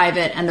the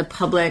private and the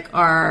public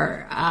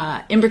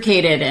are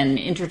imbricated and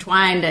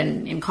intertwined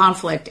and in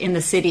conflict in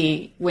the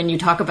city when you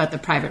talk about the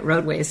private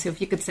roadways. So if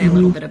you could say a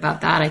little bit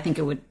about that, I think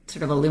it would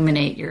sort of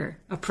illuminate your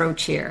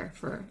approach here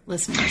for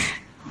listeners.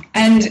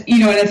 And,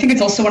 and I think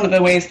it's also one of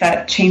the ways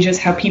that changes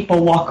how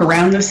people walk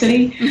around the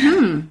city.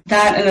 Mm-hmm.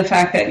 That and the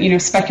fact that,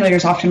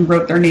 speculators often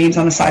wrote their names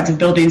on the sides of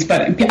buildings.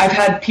 But I've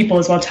had people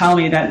as well tell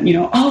me that,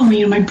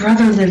 my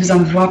brother lives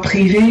on voie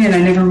privée and I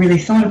never really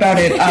thought about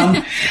it.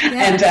 Yeah.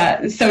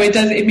 And so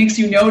it makes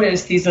you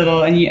notice these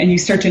little, and you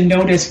start to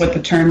notice what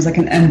the terms like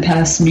an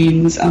impasse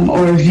means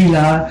or a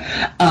villa,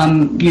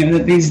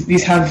 that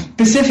these have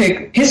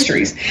specific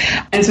histories.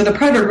 And so the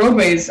private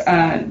roadways,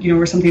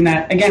 were something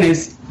that, again,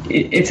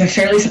 it's a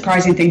fairly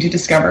surprising thing to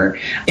discover.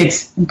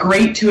 It's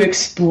great to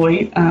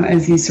exploit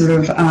as these sort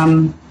of,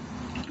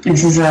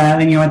 this is, at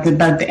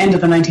the end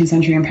of the 19th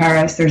century in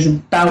Paris, there's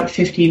about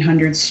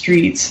 1,500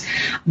 streets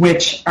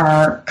which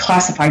are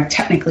classified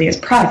technically as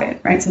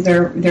private, right? So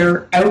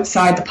they're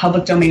outside the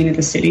public domain of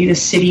the city. The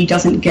city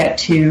doesn't get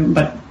to,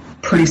 but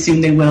pretty soon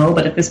they will,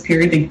 but at this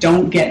period they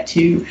don't get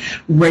to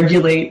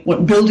regulate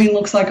what building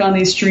looks like on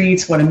these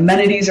streets, what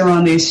amenities are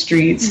on these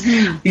streets.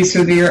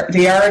 Mm-hmm.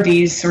 They are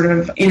these sort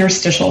of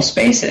interstitial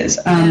spaces,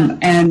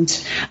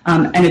 and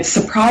it's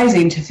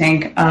surprising to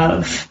think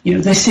of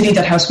the city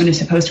that Haussmann is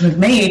supposed to have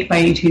made by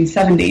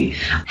 1870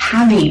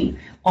 having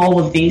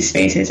all of these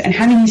spaces and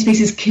having these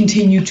spaces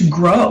continue to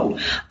grow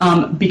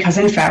because,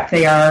 in fact,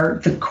 they are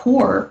the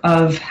core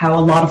of how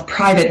a lot of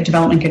private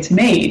development gets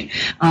made.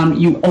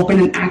 You open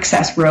an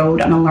access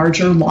road on a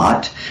larger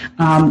lot.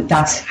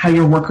 That's how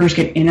your workers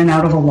get in and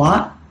out of a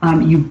lot.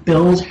 You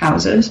build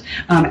houses,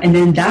 and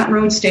then that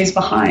road stays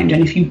behind.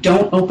 And if you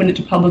don't open it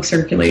to public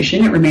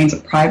circulation, it remains a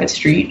private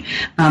street.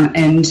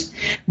 And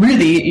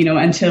really,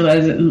 until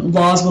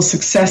laws will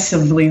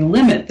successively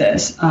limit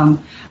this.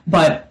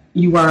 But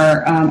you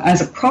are,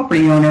 as a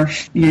property owner,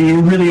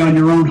 you're really on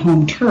your own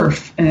home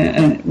turf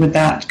and with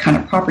that kind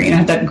of property. And I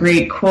had that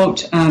great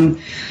quote from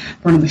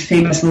one of the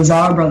famous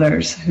Lazare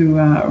brothers, who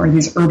are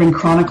these urban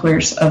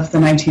chroniclers of the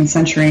 19th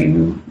century,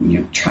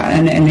 who try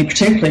and they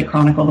particularly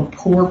chronicle the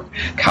poor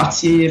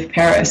quartier of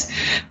Paris,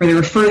 where they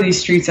refer to these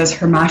streets as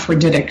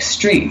hermaphroditic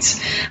streets.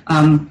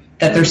 That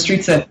they're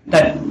streets that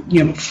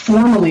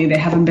formally they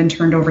haven't been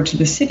turned over to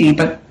the city,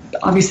 but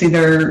obviously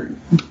they're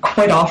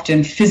quite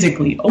often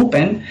physically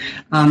open,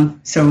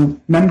 so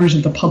members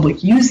of the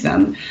public use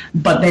them,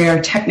 but they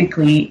are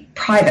technically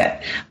private.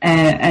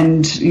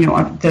 And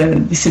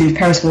the city of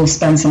Paris will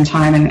spend some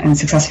time and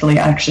successfully,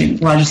 actually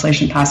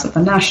legislation passed at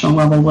the national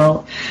level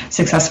will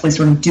successfully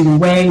sort of do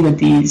away with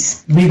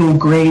these legal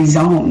gray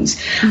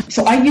zones.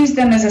 So I use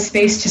them as a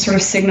space to sort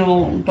of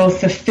signal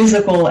both the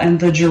physical and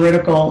the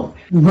juridical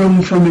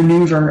room for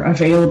maneuver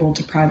available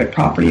to private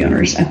property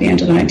owners at the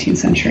end of the 19th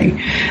century.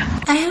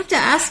 I have to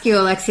ask you,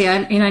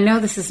 Alexia, I know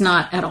this is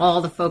not at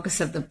all the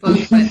focus of the book,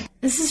 but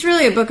this is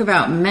really a book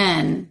about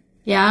men.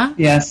 Yeah?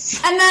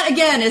 Yes. And that,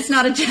 again, is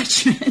not a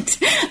judgment.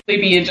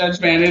 Be a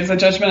judgment. It's a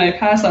judgment I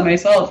pass on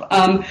myself.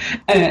 And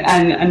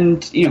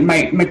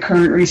my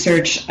current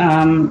research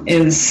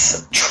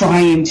is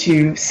trying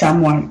to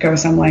somewhat go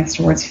some lengths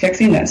towards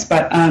fixing this.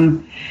 But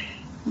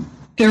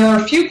there are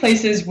a few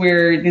places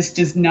where this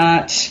does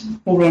not,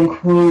 quote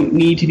unquote,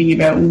 need to be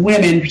about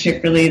women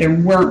particularly. There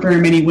weren't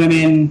very many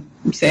women,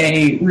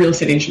 say, real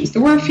estate agents.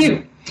 There were a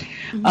few.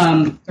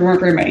 There weren't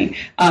very many.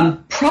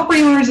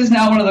 Property owners is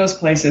now one of those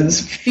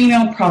places.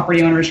 Female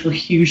property owners were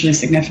hugely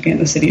significant in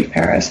the city of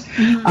Paris.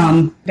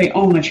 They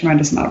own a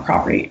tremendous amount of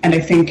property, and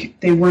I think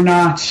they were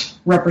not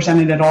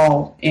represented at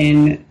all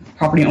in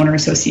property owner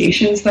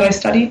associations that I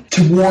studied,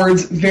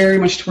 very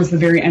much towards the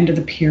very end of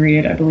the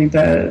period. I believe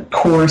the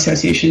core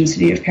association,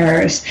 City of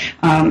Paris,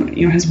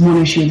 has one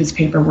issue of this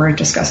paper where it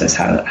discusses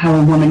how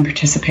a woman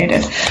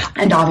participated.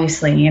 And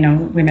obviously,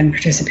 women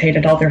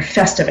participated all their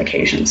festive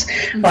occasions.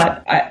 Mm-hmm.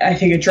 But I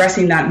think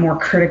addressing that more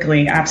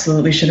critically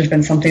absolutely should have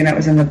been something that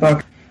was in the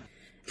book.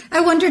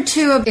 I wonder,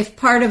 too, if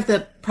part of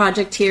the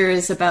project here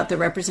is about the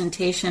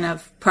representation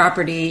of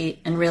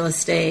property and real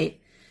estate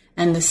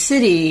and the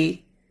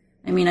city.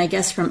 I mean, I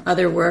guess from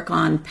other work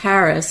on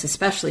Paris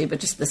especially, but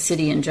just the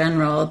city in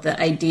general, the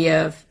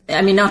idea of,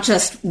 not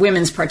just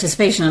women's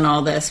participation in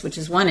all this, which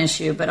is one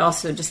issue, but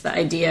also just the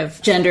idea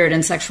of gendered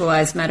and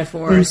sexualized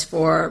metaphors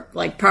for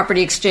like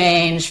property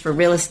exchange, for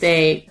real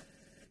estate.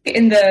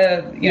 In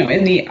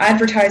the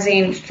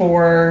advertising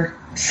for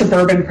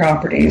suburban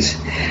properties,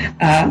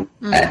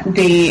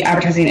 the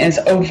advertising is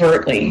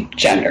overtly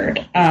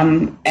gendered.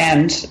 And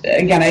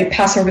again, I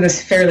pass over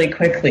this fairly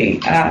quickly,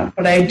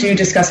 but I do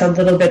discuss a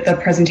little bit the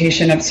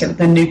presentation of sort of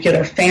the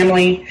nuclear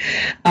family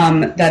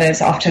that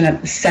is often at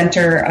the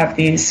center of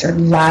these sort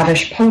of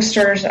lavish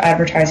posters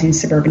advertising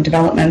suburban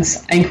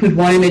developments. I include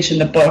one image in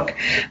the book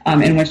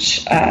in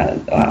which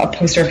a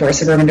poster for a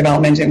suburban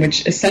development in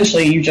which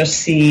essentially you just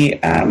see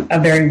a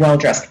very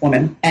well-dressed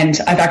woman. And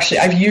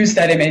I've used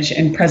that image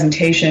in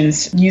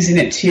presentations, using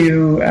it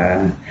to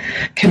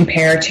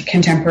compare to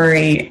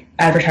contemporary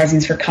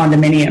advertisings for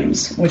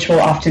condominiums, which will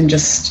often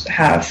just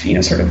have,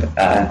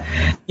 a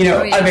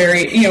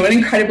very, an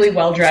incredibly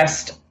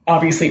well-dressed,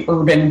 obviously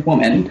urban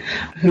woman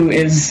who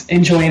is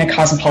enjoying a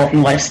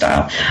cosmopolitan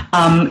lifestyle.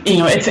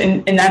 It's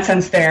in that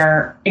sense,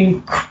 they're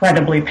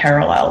incredibly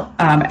parallel.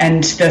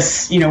 And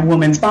this,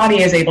 woman's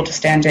body is able to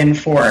stand in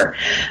for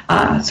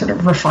sort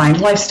of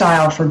refined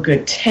lifestyle, for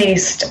good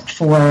taste,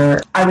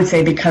 for, I would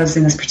say, because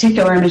in this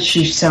particular image,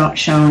 she's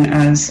shown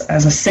as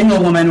a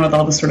single woman with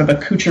all the sort of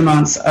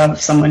accoutrements of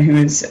someone who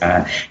is,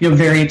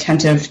 very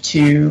attentive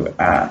to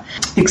the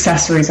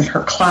accessories of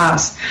her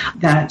class,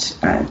 that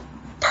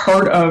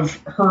part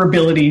of her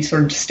ability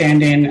sort of to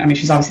stand in,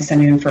 she's obviously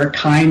standing in for a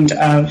kind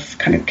of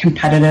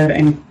competitive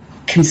and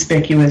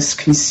conspicuous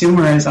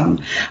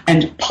consumerism,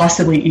 and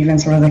possibly even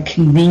sort of the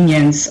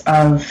convenience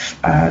of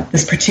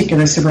this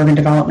particular suburban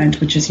development,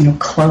 which is,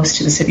 close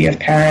to the city of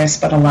Paris,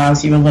 but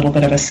allows you a little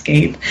bit of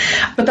escape.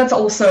 But that's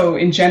also,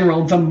 in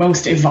general, the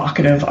most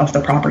evocative of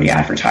the property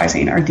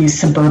advertising are these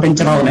suburban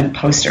development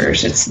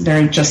posters.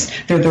 They're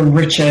the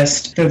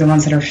richest. They're the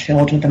ones that are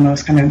filled with the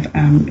most kind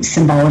of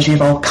symbology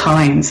of all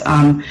kinds.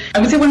 I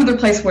would say one other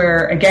place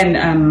where,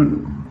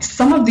 again,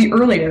 some of the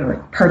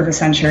earlier part of the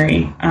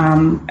century,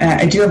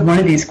 I do have one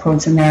of these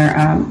quotes in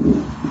there,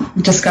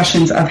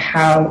 discussions of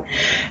how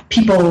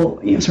people,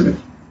 sort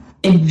of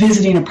in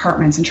visiting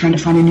apartments and trying to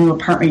find a new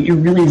apartment, you're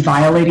really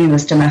violating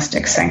this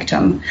domestic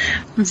sanctum.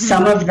 Mm-hmm.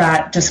 Some of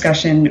that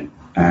discussion,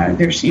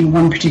 there's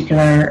one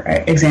particular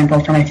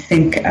example from, I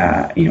think,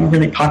 a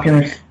really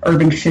popular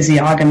urban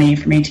physiognomy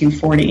from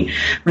 1840,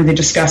 where they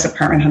discuss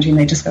apartment hunting.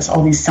 They discuss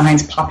all these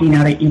signs popping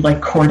out at you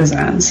like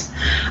courtesans,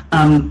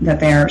 that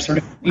they are sort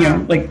of,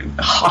 like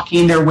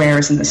hawking their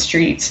wares in the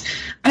streets.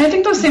 And I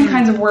think those same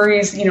kinds of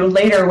worries,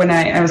 later when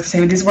I was going to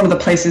say, this is one of the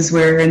places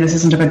where, and this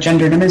isn't about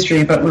gendered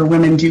imagery, but where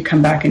women do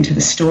come back into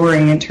the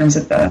story in terms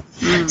of the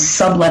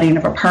subletting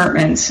of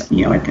apartments,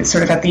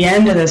 sort of at the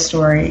end of the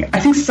story. I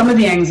think some of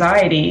the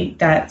anxiety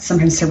that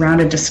sometimes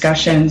surrounded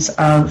discussions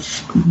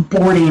of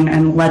boarding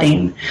and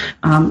letting,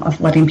 of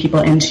letting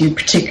people into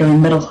particularly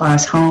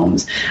middle-class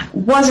homes,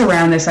 was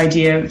around this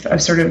idea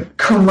of sort of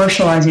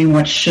commercializing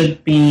what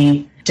should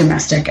be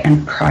domestic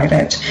and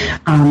private,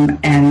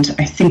 and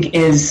I think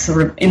is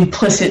sort of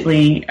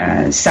implicitly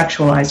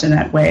sexualized in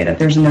that way, that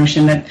there's a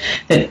notion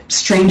that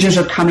strangers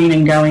are coming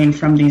and going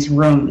from these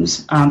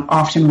rooms,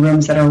 often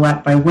rooms that are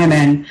let by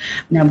women.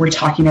 Now we're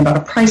talking about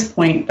a price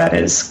point that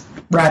is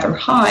rather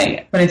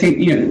high, but I think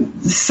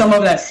some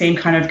of that same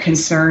kind of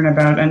concern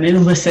about an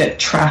illicit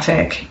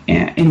traffic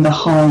in the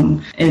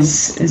home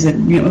is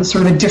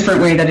sort of a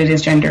different way that it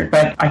is gendered,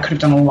 but I could have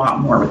done a lot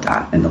more with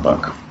that in the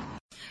book.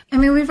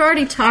 We've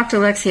already talked,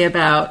 Alexia,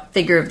 about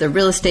figure of the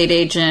real estate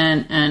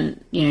agent,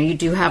 and, you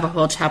do have a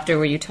whole chapter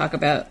where you talk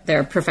about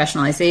their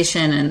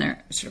professionalization and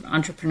their sort of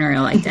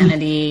entrepreneurial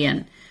identity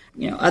and,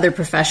 other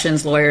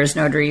professions, lawyers,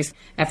 notaries,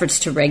 efforts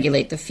to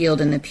regulate the field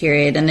in the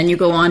period. And then you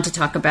go on to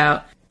talk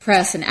about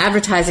press and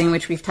advertising,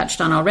 which we've touched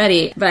on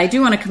already. But I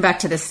do want to come back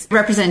to this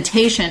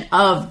representation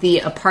of the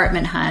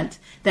apartment hunt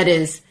that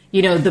is,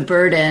 the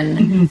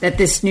burden that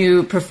this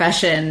new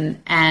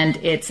profession and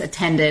its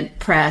attendant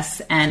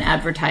press and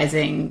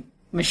advertising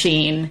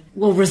machine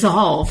will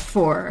resolve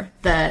for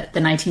the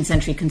 19th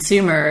century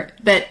consumer.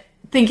 But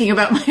thinking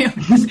about my own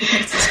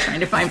experiences, trying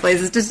to find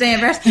places to stay in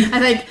Paris,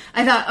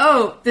 I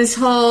thought, this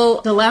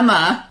whole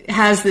dilemma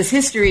has this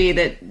history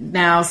that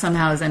now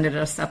somehow has ended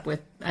us up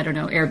with,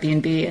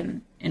 Airbnb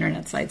and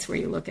internet sites where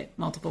you look at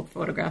multiple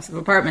photographs of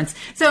apartments.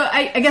 So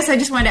I guess I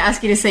just wanted to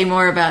ask you to say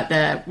more about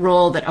the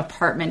role that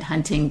apartment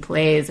hunting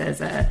plays as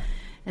a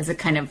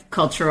kind of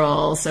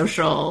cultural,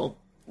 social,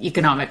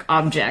 economic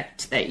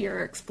object that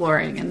you're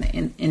exploring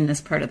in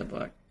this part of the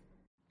book.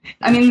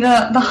 I mean,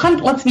 the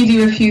hunt lets me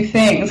do a few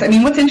things. I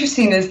mean, what's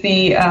interesting is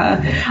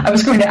I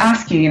was going to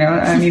ask you,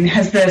 I mean,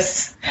 has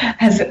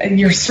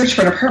your search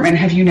for an apartment,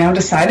 have you now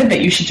decided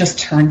that you should just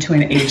turn to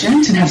an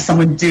agent and have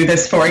someone do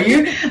this for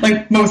you?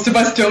 Like, most of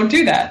us don't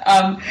do that.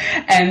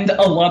 And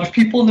a lot of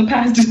people in the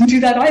past didn't do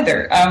that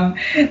either.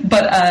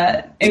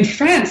 But in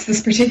France,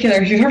 this particular,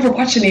 if you've ever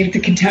watched any of the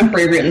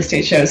contemporary real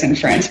estate shows in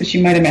France, which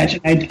you might imagine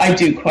I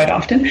do quite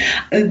often,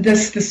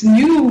 this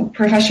new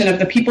profession of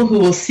the people who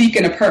will seek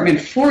an apartment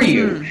for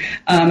you,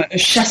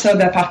 chasseur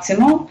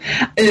d'appartement,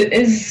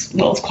 is,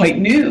 well, it's quite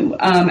new.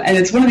 And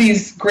it's one of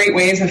these great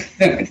ways of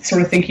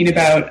sort of thinking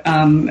about,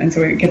 and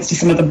so it gets to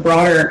some of the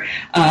broader,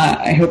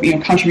 I hope,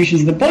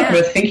 contributions of the book,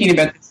 with thinking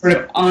about this sort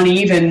of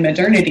uneven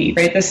modernity,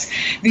 right?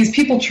 These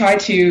people try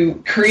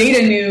to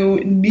create a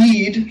new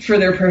need for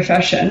their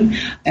profession,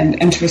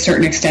 and to a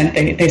certain extent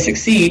they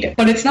succeed,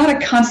 but it's not a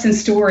constant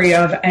story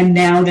of, and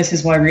now this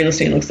is why real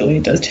estate looks the way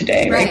it does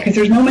today, right? Because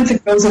there's moments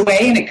it goes away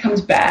and it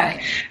comes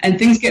back, and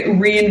things get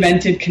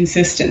reinvented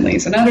consistently.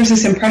 So now there's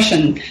this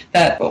impression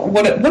that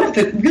one of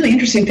the really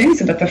interesting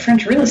things about the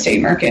French real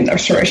estate market, or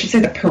sorry, I should say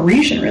the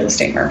Parisian real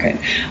estate market,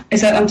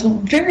 is that until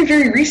very,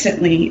 very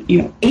recently,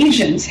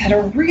 agents had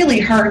a really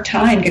hard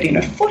time getting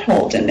a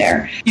foothold in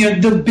there.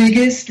 The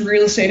biggest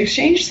real estate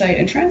exchange site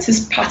in France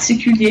is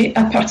Particulier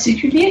à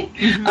Particulier.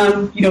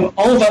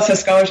 All of us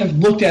as scholars have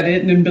looked at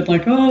it and been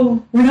like,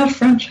 oh, we're not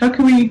French. How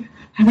can we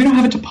don't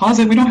have a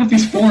deposit. We don't have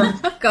these forms.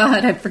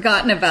 God, I've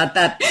forgotten about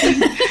that.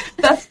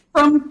 That's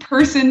from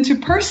person to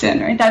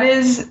person, right? That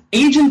is,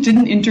 agent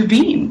didn't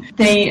intervene.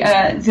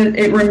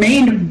 It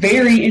remained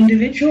very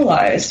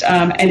individualized,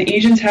 and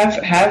agents have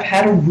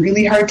had a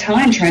really hard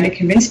time trying to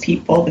convince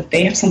people that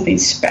they have something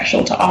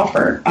special to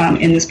offer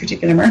in this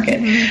particular market.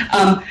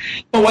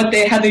 But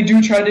they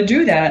do try to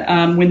do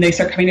that when they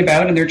start coming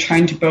about, and they're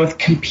trying to both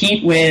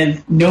compete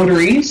with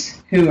notaries,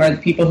 who are the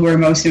people who are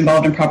most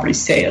involved in property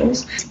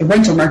sales. The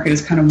rental market is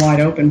kind of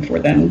wide open for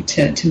them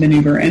to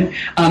maneuver in.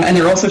 And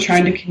they're also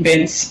trying to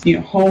convince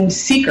home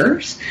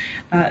seekers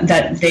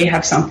that they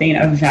have something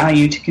of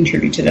value to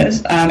contribute to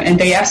this. And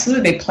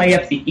they play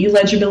up the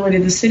illegibility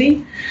of the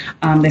city.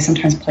 They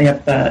sometimes play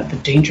up the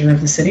danger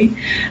of the city.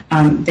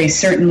 They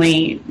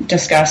certainly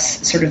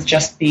discuss sort of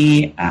just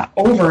the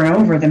over and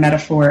over the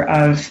metaphor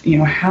of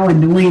how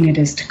annoying it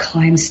is to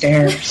climb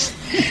stairs.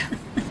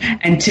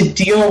 And to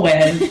deal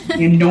with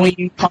the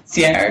annoying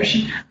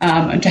concierge,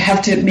 and to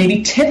have to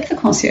maybe tip the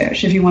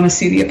concierge if you want to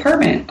see the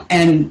apartment,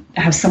 and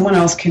have someone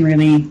else can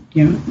really,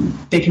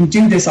 they can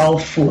do this all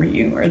for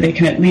you, or they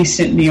can at least,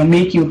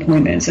 make you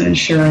appointments and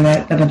ensure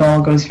that it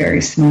all goes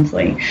very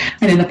smoothly.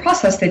 And in the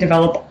process, they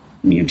develop,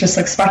 just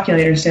like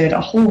speculators did,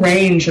 a whole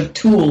range of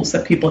tools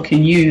that people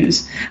can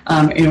use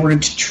in order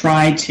to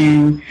try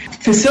to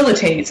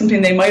facilitate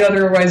something they might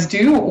otherwise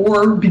do,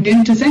 or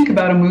begin to think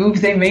about a move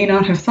they may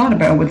not have thought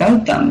about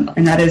without them.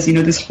 And that is,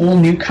 this whole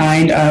new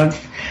kind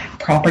of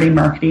property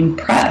marketing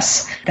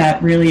press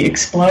that really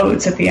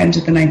explodes at the end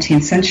of the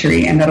 19th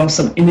century, and that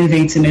also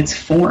innovates in its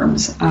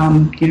forms,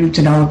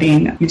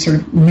 developing sort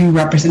of new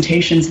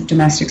representations of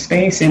domestic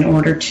space in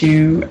order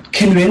to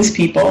convince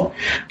people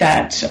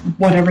that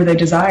whatever they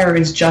desire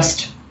is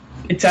just,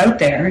 it's out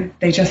there,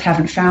 they just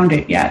haven't found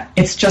it yet.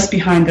 It's just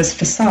behind this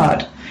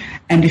facade.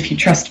 And if you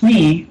trust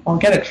me, I'll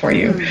get it for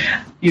you.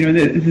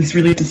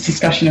 This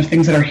discussion of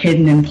things that are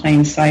hidden in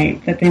plain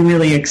sight that they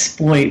really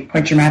exploit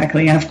quite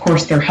dramatically. And of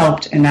course, they're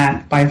helped in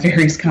that by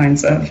various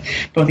kinds of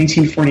both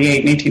 1848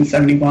 and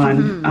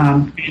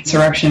 1871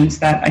 insurrections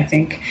that I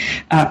think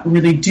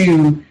really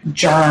do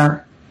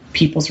jar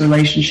people's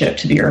relationship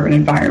to the urban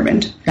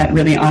environment, that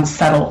really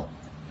unsettle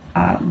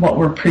what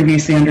were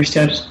previously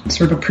understood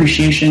sort of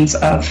appreciations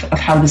of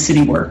how the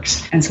city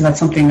works. And so that's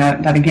something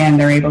that again,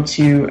 they're able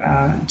to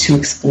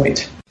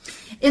exploit.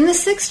 In the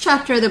 6th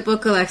chapter of the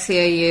book,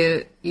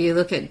 Alexia, you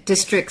look at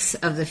districts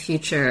of the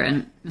future,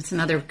 and it's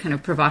another kind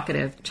of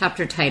provocative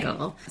chapter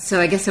title. So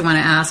I guess I want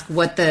to ask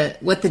what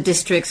the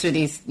districts or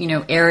these,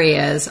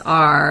 areas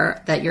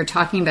are that you're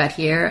talking about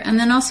here. And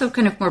then also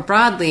kind of more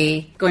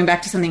broadly, going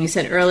back to something you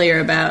said earlier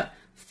about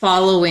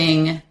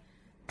following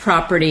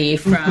property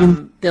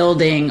from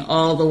building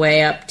all the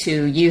way up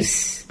to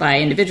use by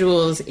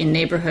individuals in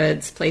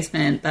neighborhoods,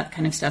 placement, that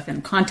kind of stuff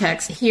in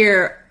context.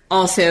 Here,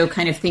 also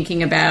kind of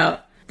thinking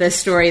about the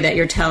story that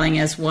you're telling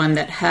as one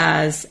that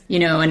has,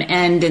 an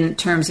end in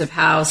terms of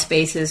how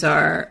spaces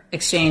are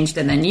exchanged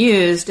and then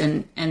used,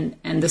 and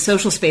the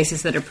social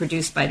spaces that are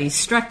produced by these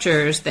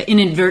structures, the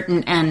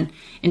inadvertent and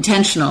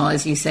intentional,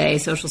 as you say,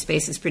 social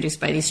spaces produced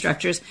by these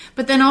structures,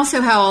 but then also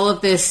how all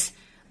of this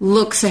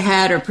looks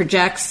ahead or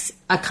projects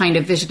a kind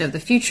of vision of the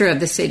future of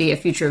the city, a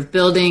future of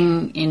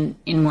building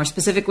in more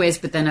specific ways,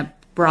 but then a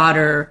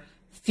broader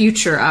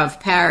future of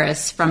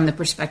Paris from the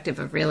perspective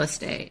of real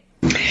estate.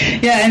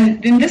 Yeah,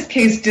 and in this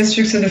case,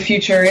 districts of the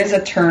future is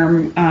a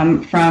term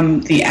from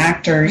the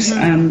actors.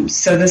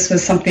 So this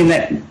was something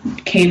that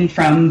came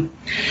from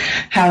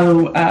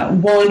how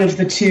one of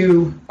the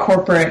two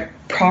corporate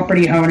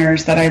property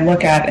owners that I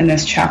look at in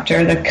this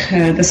chapter.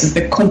 This is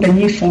the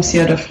Compagnie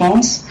Foncière de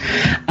France,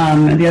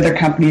 and the other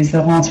company is the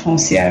Rente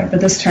Foncière,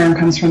 but this term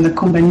comes from the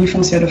Compagnie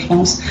Foncière de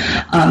France,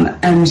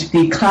 and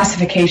the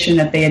classification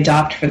that they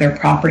adopt for their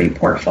property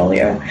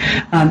portfolio.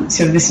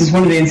 So this is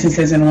one of the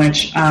instances in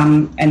which,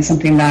 and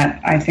something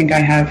that I think I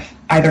have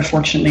either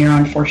fortunately or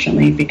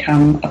unfortunately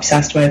become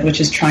obsessed with, which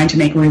is trying to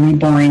make really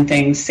boring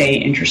things say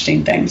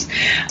interesting things.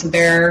 So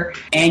their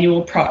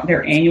annual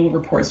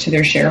reports to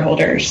their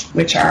shareholders,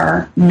 which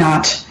are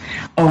not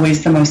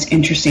always the most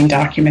interesting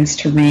documents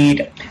to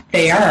read,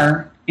 they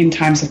are, in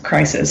times of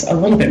crisis, a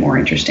little bit more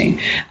interesting.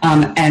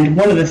 And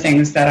one of the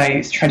things that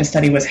I tried to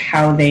study was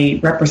how they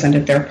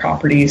represented their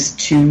properties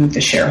to the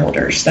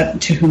shareholders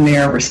to whom they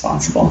are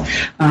responsible.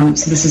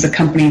 So this is a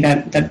company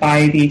that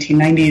by the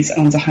 1890s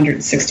owns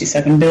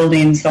 167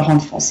 buildings. The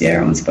Rente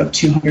Foncière owns about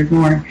 200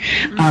 more.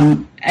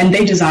 And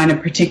they design a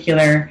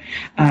particular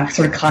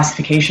sort of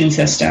classification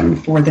system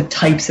for the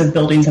types of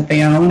buildings that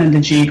they own and the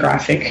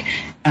geographic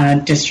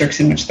districts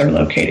in which they're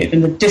located.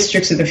 And the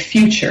districts of the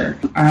future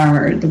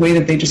are the way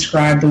that they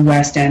describe the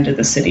west end of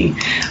the city.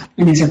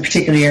 And these are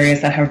particularly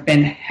areas that have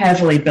been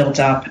heavily built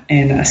up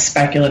in a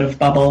speculative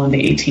bubble in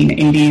the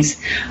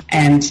 1880s,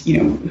 and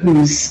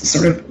whose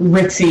sort of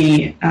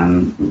ritzy,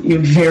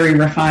 very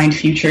refined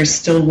futures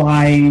still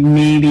lie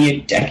maybe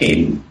a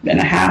decade and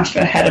a half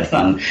ahead of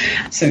them.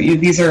 So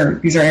these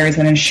are areas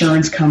that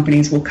insurance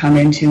companies will come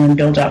into and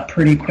build up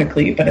pretty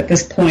quickly. But at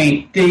this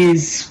point,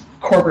 these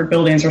corporate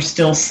buildings are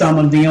still some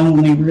of the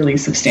only really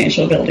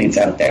substantial buildings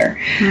out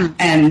there.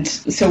 And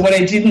so what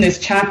I did in this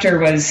chapter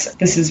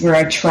this is where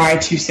I try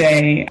to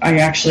say I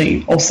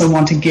actually also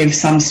want to give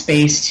some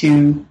space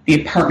to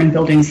the apartment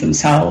buildings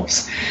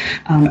themselves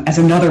as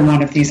another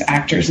one of these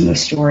actors in the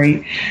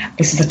story.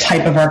 This is a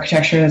type of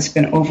architecture that's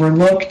been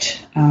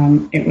overlooked.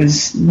 It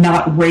was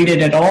not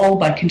rated at all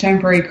by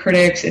contemporary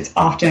critics. It's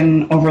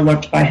often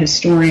overlooked by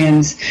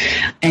historians.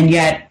 And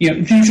yet,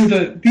 these are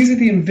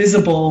the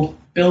invisible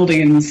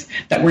buildings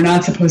that we're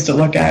not supposed to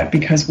look at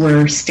because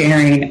we're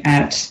staring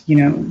at,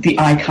 the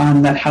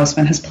icon that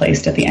Haussmann has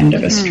placed at the end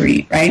of a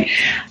street, right?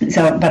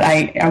 So, but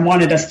I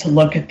wanted us to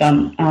look at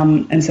them.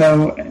 And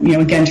so,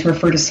 again, to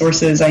refer to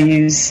sources, I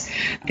use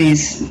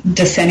these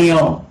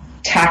decennial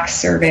tax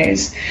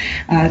surveys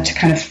to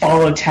kind of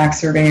follow tax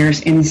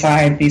surveyors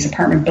inside these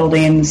apartment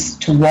buildings,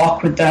 to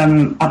walk with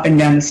them up and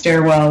down the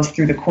stairwells,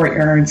 through the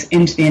courtyards,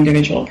 into the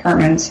individual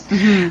apartments,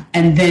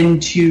 and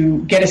then to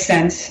get a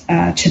sense,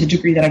 to the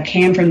degree that I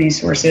can from these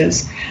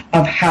sources,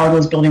 of how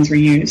those buildings were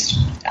used.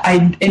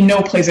 In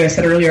no place, as I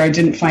said earlier, I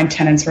didn't find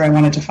tenants where I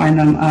wanted to find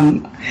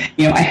them.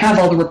 I have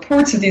all the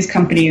reports of these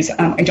companies.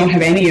 I don't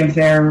have any of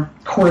their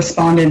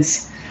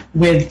correspondence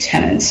with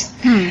tenants.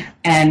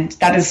 And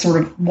that is sort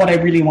of what I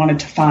really wanted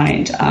to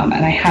find, and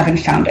I haven't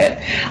found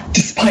it,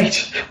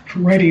 despite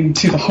writing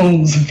to the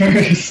homes of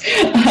various,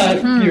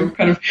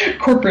 kind of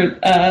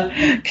corporate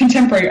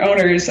contemporary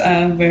owners.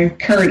 The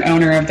current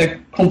owner of the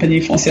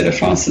Compagnie Foncière de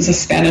France is a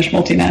Spanish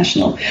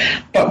multinational.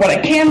 But what I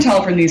can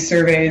tell from these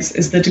surveys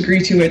is the degree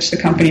to which the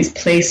companies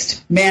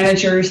placed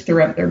managers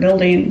throughout their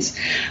buildings,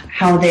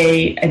 how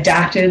they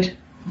adapted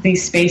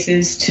these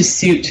spaces to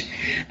suit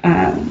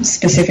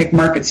specific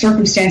market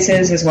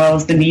circumstances, as well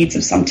as the needs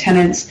of some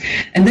tenants,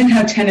 and then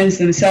how tenants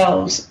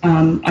themselves,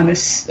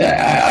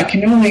 I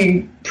can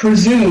only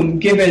presume,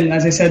 given,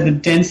 as I said, the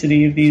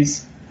density of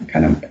these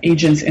kind of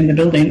agents in the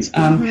buildings,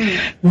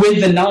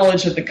 with the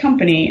knowledge of the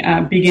company,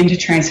 begin to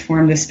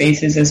transform the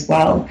spaces as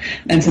well.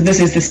 And so this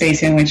is the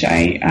space in which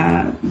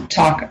I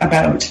talk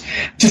about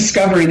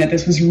discovering that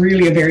this was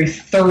really a very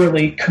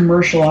thoroughly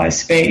commercialized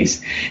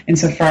space,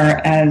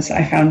 insofar as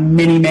I found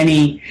many,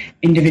 many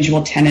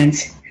individual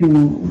tenants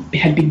who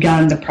had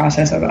begun the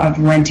process of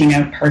renting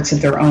out parts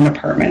of their own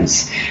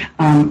apartments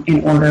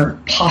in order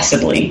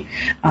possibly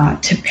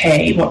to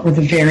pay what were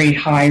the very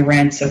high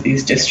rents of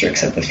these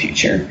districts of the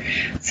future.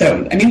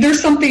 So,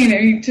 there's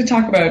something to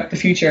talk about the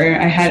future.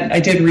 I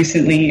did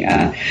recently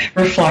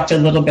reflect a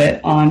little bit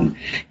on,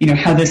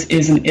 how this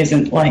is and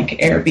isn't like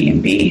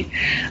Airbnb,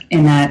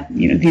 in that,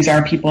 these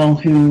are people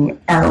who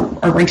are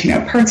renting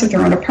out parts of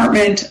their own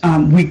apartment.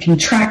 We can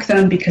track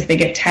them because they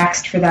get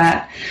taxed for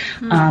that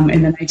in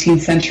the 19th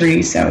century.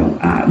 So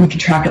we can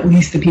track at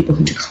least the people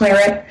who declare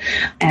it.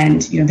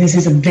 And, this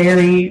is a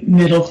very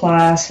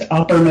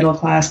upper middle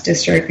class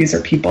district. These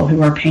are people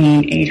who are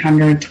paying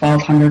 800,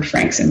 1,200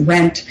 francs in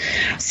rent.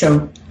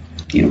 So,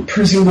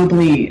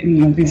 presumably,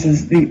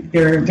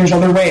 there's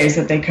other ways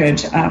that they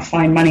could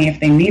find money if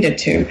they needed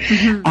to.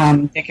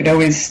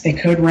 They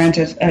could rent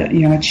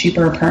a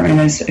cheaper apartment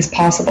as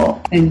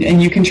possible,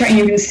 and you can try.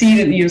 You can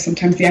see that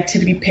sometimes the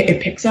activity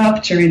picks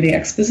up during the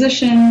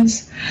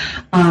expositions,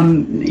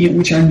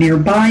 which are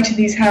nearby to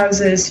these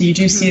houses. So you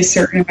do see a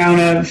certain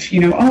amount of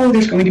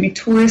there's going to be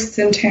tourists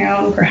in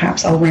town.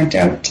 Perhaps I'll rent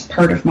out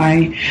part of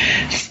my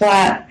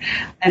flat.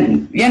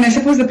 And I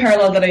suppose the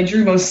parallel that I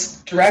drew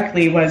most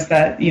directly was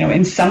that,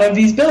 in some of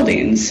these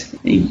buildings,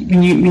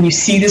 when you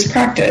see this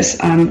practice,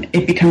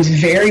 it becomes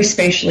very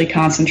spatially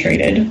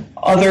concentrated.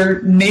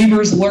 Other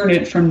neighbors learn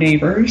it from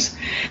neighbors.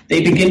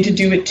 They begin to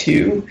do it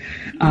too.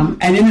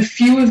 And in a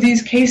few of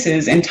these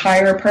cases,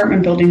 entire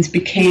apartment buildings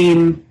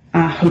became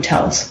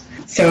hotels.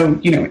 So,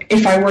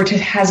 if I were to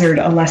hazard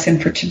a lesson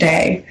for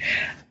today,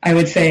 I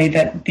would say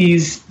that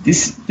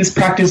this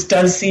practice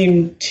does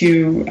seem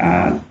to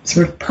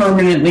sort of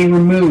permanently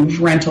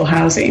remove rental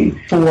housing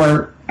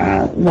for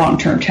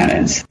long-term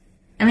tenants.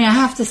 I mean, I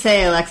have to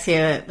say,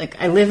 Alexia,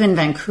 I live in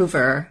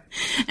Vancouver,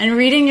 and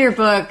reading your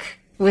book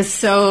was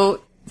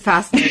so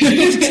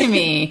fascinating to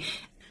me.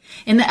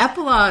 In the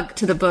epilogue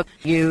to the book,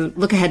 you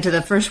look ahead to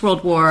the First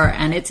World War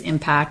and its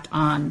impact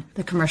on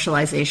the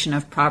commercialization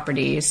of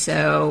property.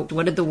 So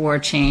what did the war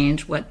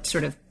change? What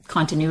sort of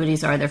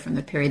continuities are there from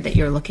the period that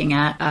you're looking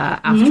at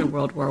after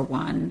World War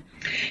I?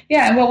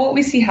 Yeah, well, what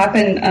we see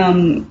happen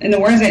in the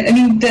wars,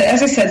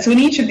 as I said, so in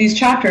each of these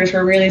chapters,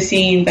 we're really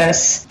seeing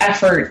this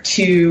effort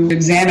to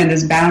examine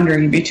this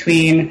boundary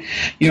between,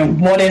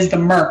 what is the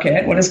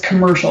market, what is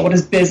commercial, what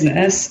is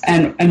business,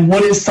 and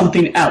what is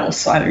something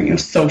else, either,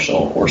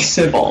 social or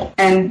civil.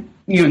 And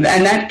and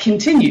that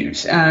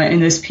continues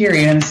in this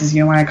period. And this is,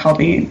 what I call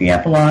the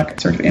epilogue,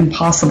 sort of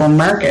impossible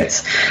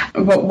markets.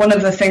 But one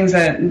of the things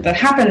that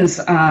happens,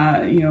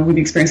 with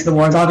the experience of the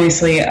war is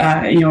obviously,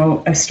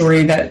 a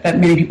story that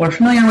many people are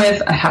familiar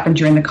with. Happened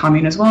during the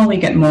Commune as well. We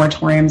get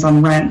moratoriums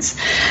on rents.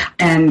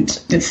 And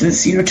this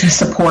is, to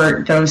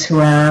support those who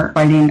are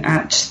fighting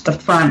at the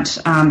front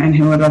and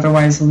who would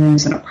otherwise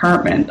lose an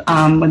apartment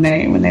when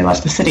they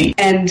left the city.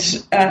 And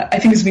I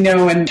think, as we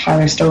know in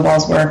Tyler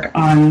Stovall's work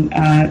on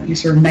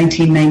sort of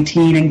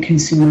 1919 and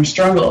consumer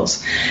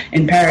struggles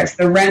in Paris,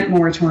 the rent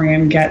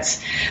moratorium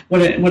gets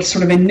what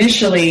sort of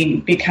initially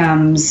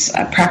becomes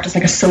a practice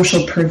like a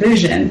social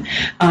provision,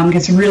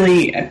 gets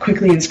really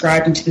quickly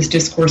inscribed into this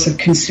discourse of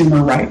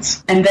consumer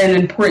rights. And then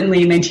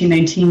importantly, in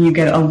 1919, you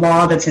get a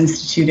law that's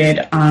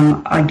instituted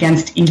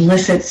against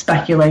illicit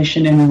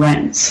speculation in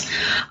rents.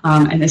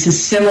 And this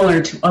is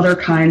similar to other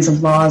kinds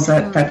of laws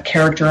that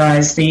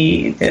characterize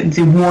the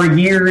war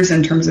years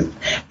in terms of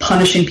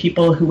punishing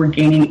people who were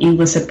gaining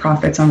illicit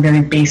profits on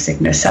very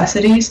basic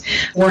necessities,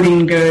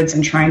 hoarding goods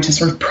and trying to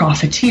sort of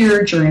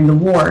profiteer during the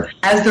war.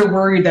 As they're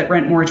worried that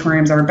rent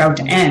moratoriums are about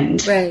to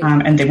end, right.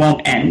 And they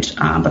won't end,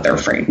 but they're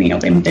afraid,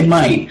 they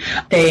might,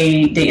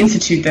 they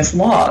institute this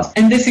law.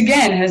 And this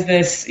again has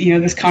this,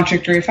 this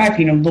contradictory effect.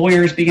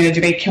 Lawyers begin to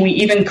debate, can we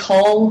even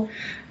call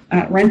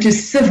rent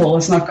is civil,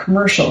 it's not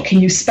commercial? Can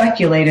you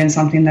speculate in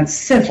something that's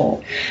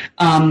civil?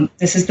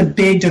 This is the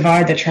big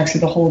divide that tracks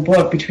through the whole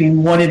book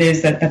between what it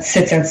is that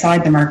sits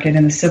outside the market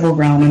in the civil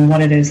realm and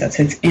what it is that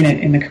sits in it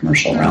in the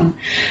commercial realm.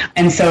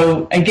 And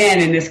so, again,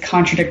 in this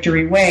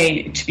contradictory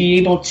way, to be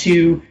able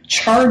to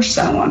charge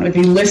someone with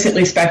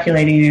illicitly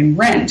speculating in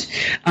rent,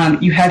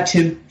 you have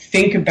to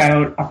think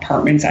about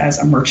apartments as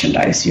a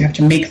merchandise. You have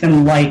to make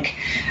them like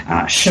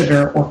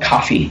sugar or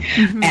coffee,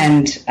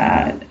 and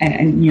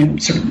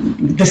sort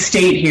of the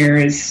state here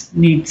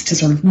needs to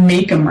sort of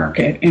make a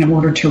market in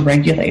order to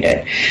regulate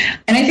it.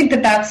 And I think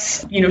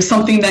that's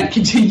something that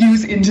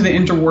continues into the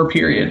interwar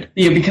period,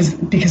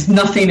 because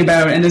nothing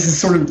about, and this is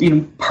sort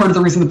of part of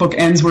the reason the book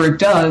ends where it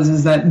does,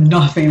 is that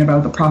nothing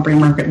about the property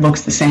market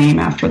looks the same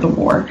after the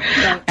war,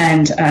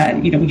 and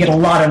we get a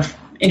lot of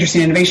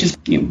interesting innovations.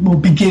 We'll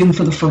begin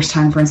for the first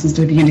time, for instance,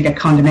 to begin to get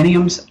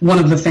condominiums. One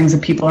of the things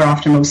that people are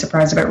often most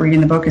surprised about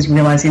reading the book is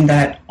realizing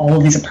that all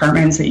of these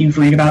apartments that you've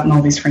read about in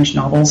all these French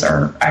novels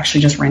are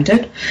actually just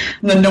rented.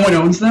 And then no one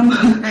owns them.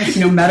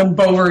 Madame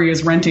Bovary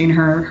is renting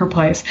her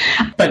place.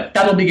 But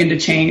that'll begin to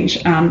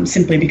change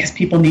simply because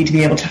people need to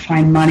be able to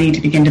find money to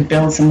begin to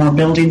build some more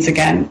buildings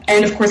again.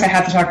 And of course, I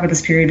have to talk about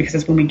this period because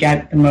it's when we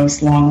get the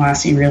most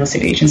long-lasting real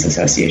estate agents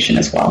association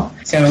as well.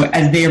 So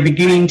as they are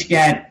beginning to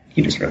get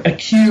sort of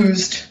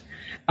accused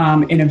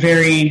in a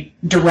very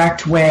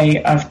direct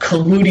way of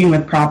colluding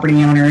with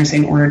property owners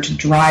in order to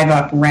drive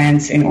up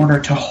rents, in order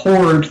to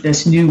hoard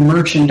this new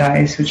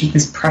merchandise, which is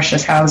this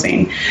precious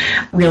housing,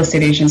 real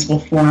estate agents will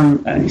form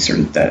in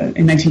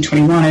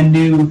 1921, a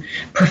new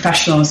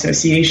professional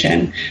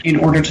association in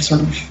order to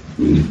sort of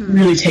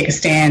really take a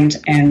stand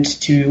and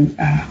to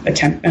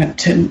attempt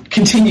to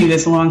continue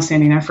this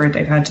long-standing effort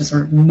they've had to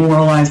sort of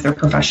moralize their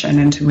profession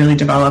and to really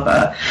develop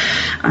a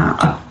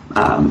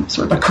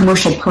sort of a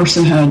commercial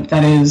personhood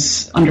that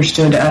is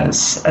understood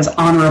as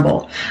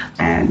honorable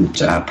and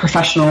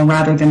professional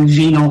rather than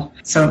venal.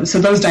 So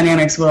those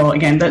dynamics will,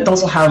 again,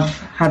 those will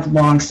have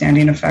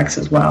long-standing effects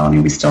as well. I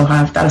mean, we still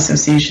have that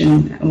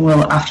association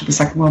will, after the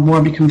Second World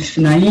War, become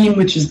FNAIM,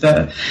 which is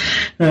the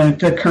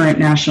current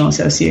National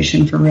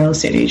Association for Real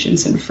Estate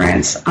Agents in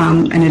France.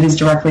 And it is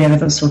directly out of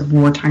those sort of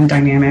wartime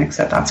dynamics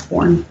that's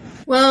born.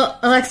 Well,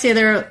 Alexia,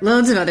 there are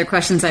loads of other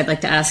questions I'd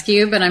like to ask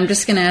you, but I'm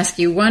just going to ask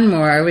you one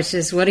more, which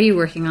is, what are you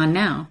working on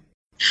now?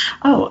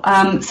 So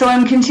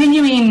I'm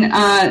continuing,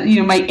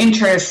 my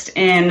interest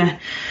in,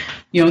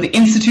 the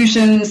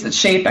institutions that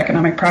shape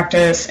economic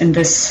practice in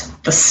this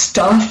the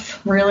stuff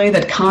really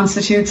that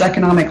constitutes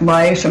economic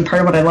life. And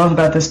part of what I love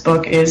about this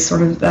book is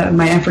sort of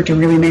my effort to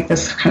really make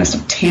this kind of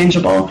stuff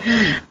tangible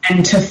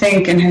and to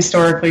think in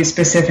historically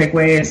specific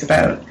ways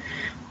about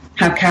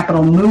how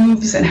capital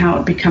moves and how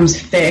it becomes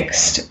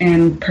fixed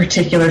in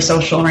particular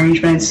social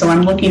arrangements. So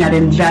I'm looking at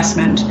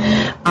investment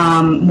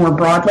more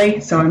broadly.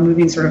 So I'm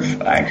moving sort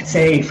of, I could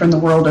say, from the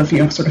world of,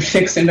 sort of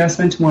fixed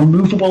investment to more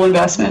movable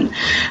investment.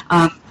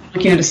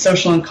 Looking at a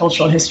social and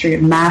cultural history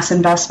of mass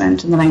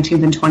investment in the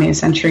 19th and 20th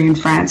century in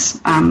France,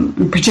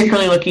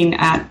 particularly looking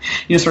at,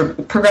 sort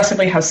of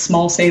progressively how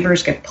small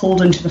savers get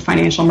pulled into the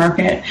financial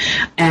market,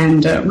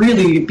 and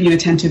really being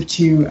attentive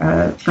to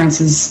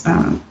France's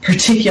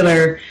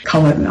particular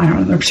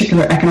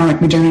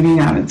economic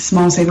modernity,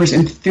 small savers'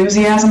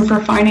 enthusiasm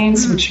for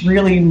finance, which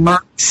really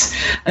marks,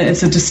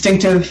 it's a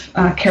distinctive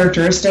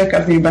characteristic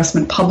of the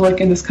investment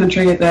public in this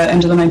country at the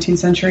end of the 19th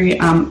century,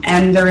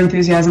 and their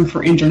enthusiasm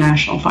for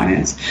international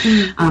finance.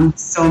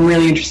 So I'm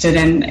really interested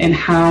in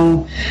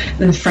how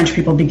the French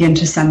people begin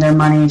to send their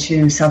money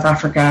to South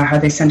Africa, how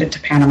they send it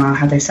to Panama,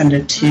 how they send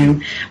it to,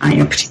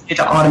 particularly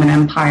the Ottoman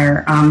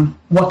Empire.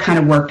 What kind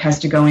of work has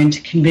to go into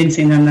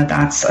convincing them that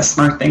that's a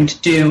smart thing to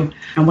do?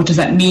 And what does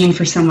that mean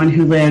for someone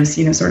who lives,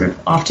 sort of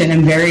often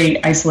in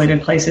very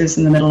isolated places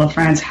in the middle of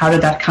France? How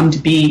did that come to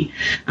be?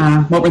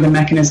 What were the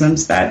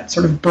mechanisms that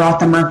sort of brought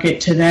the market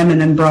to them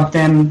and then brought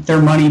them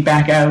their money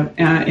back out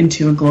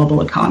into a global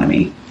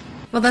economy?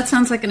 Well, that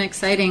sounds like an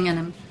exciting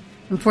and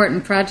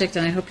important project,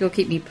 and I hope you'll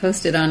keep me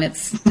posted on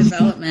its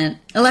development.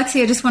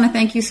 Alexia, I just want to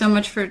thank you so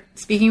much for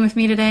speaking with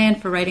me today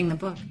and for writing the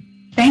book.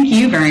 Thank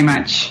you very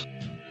much.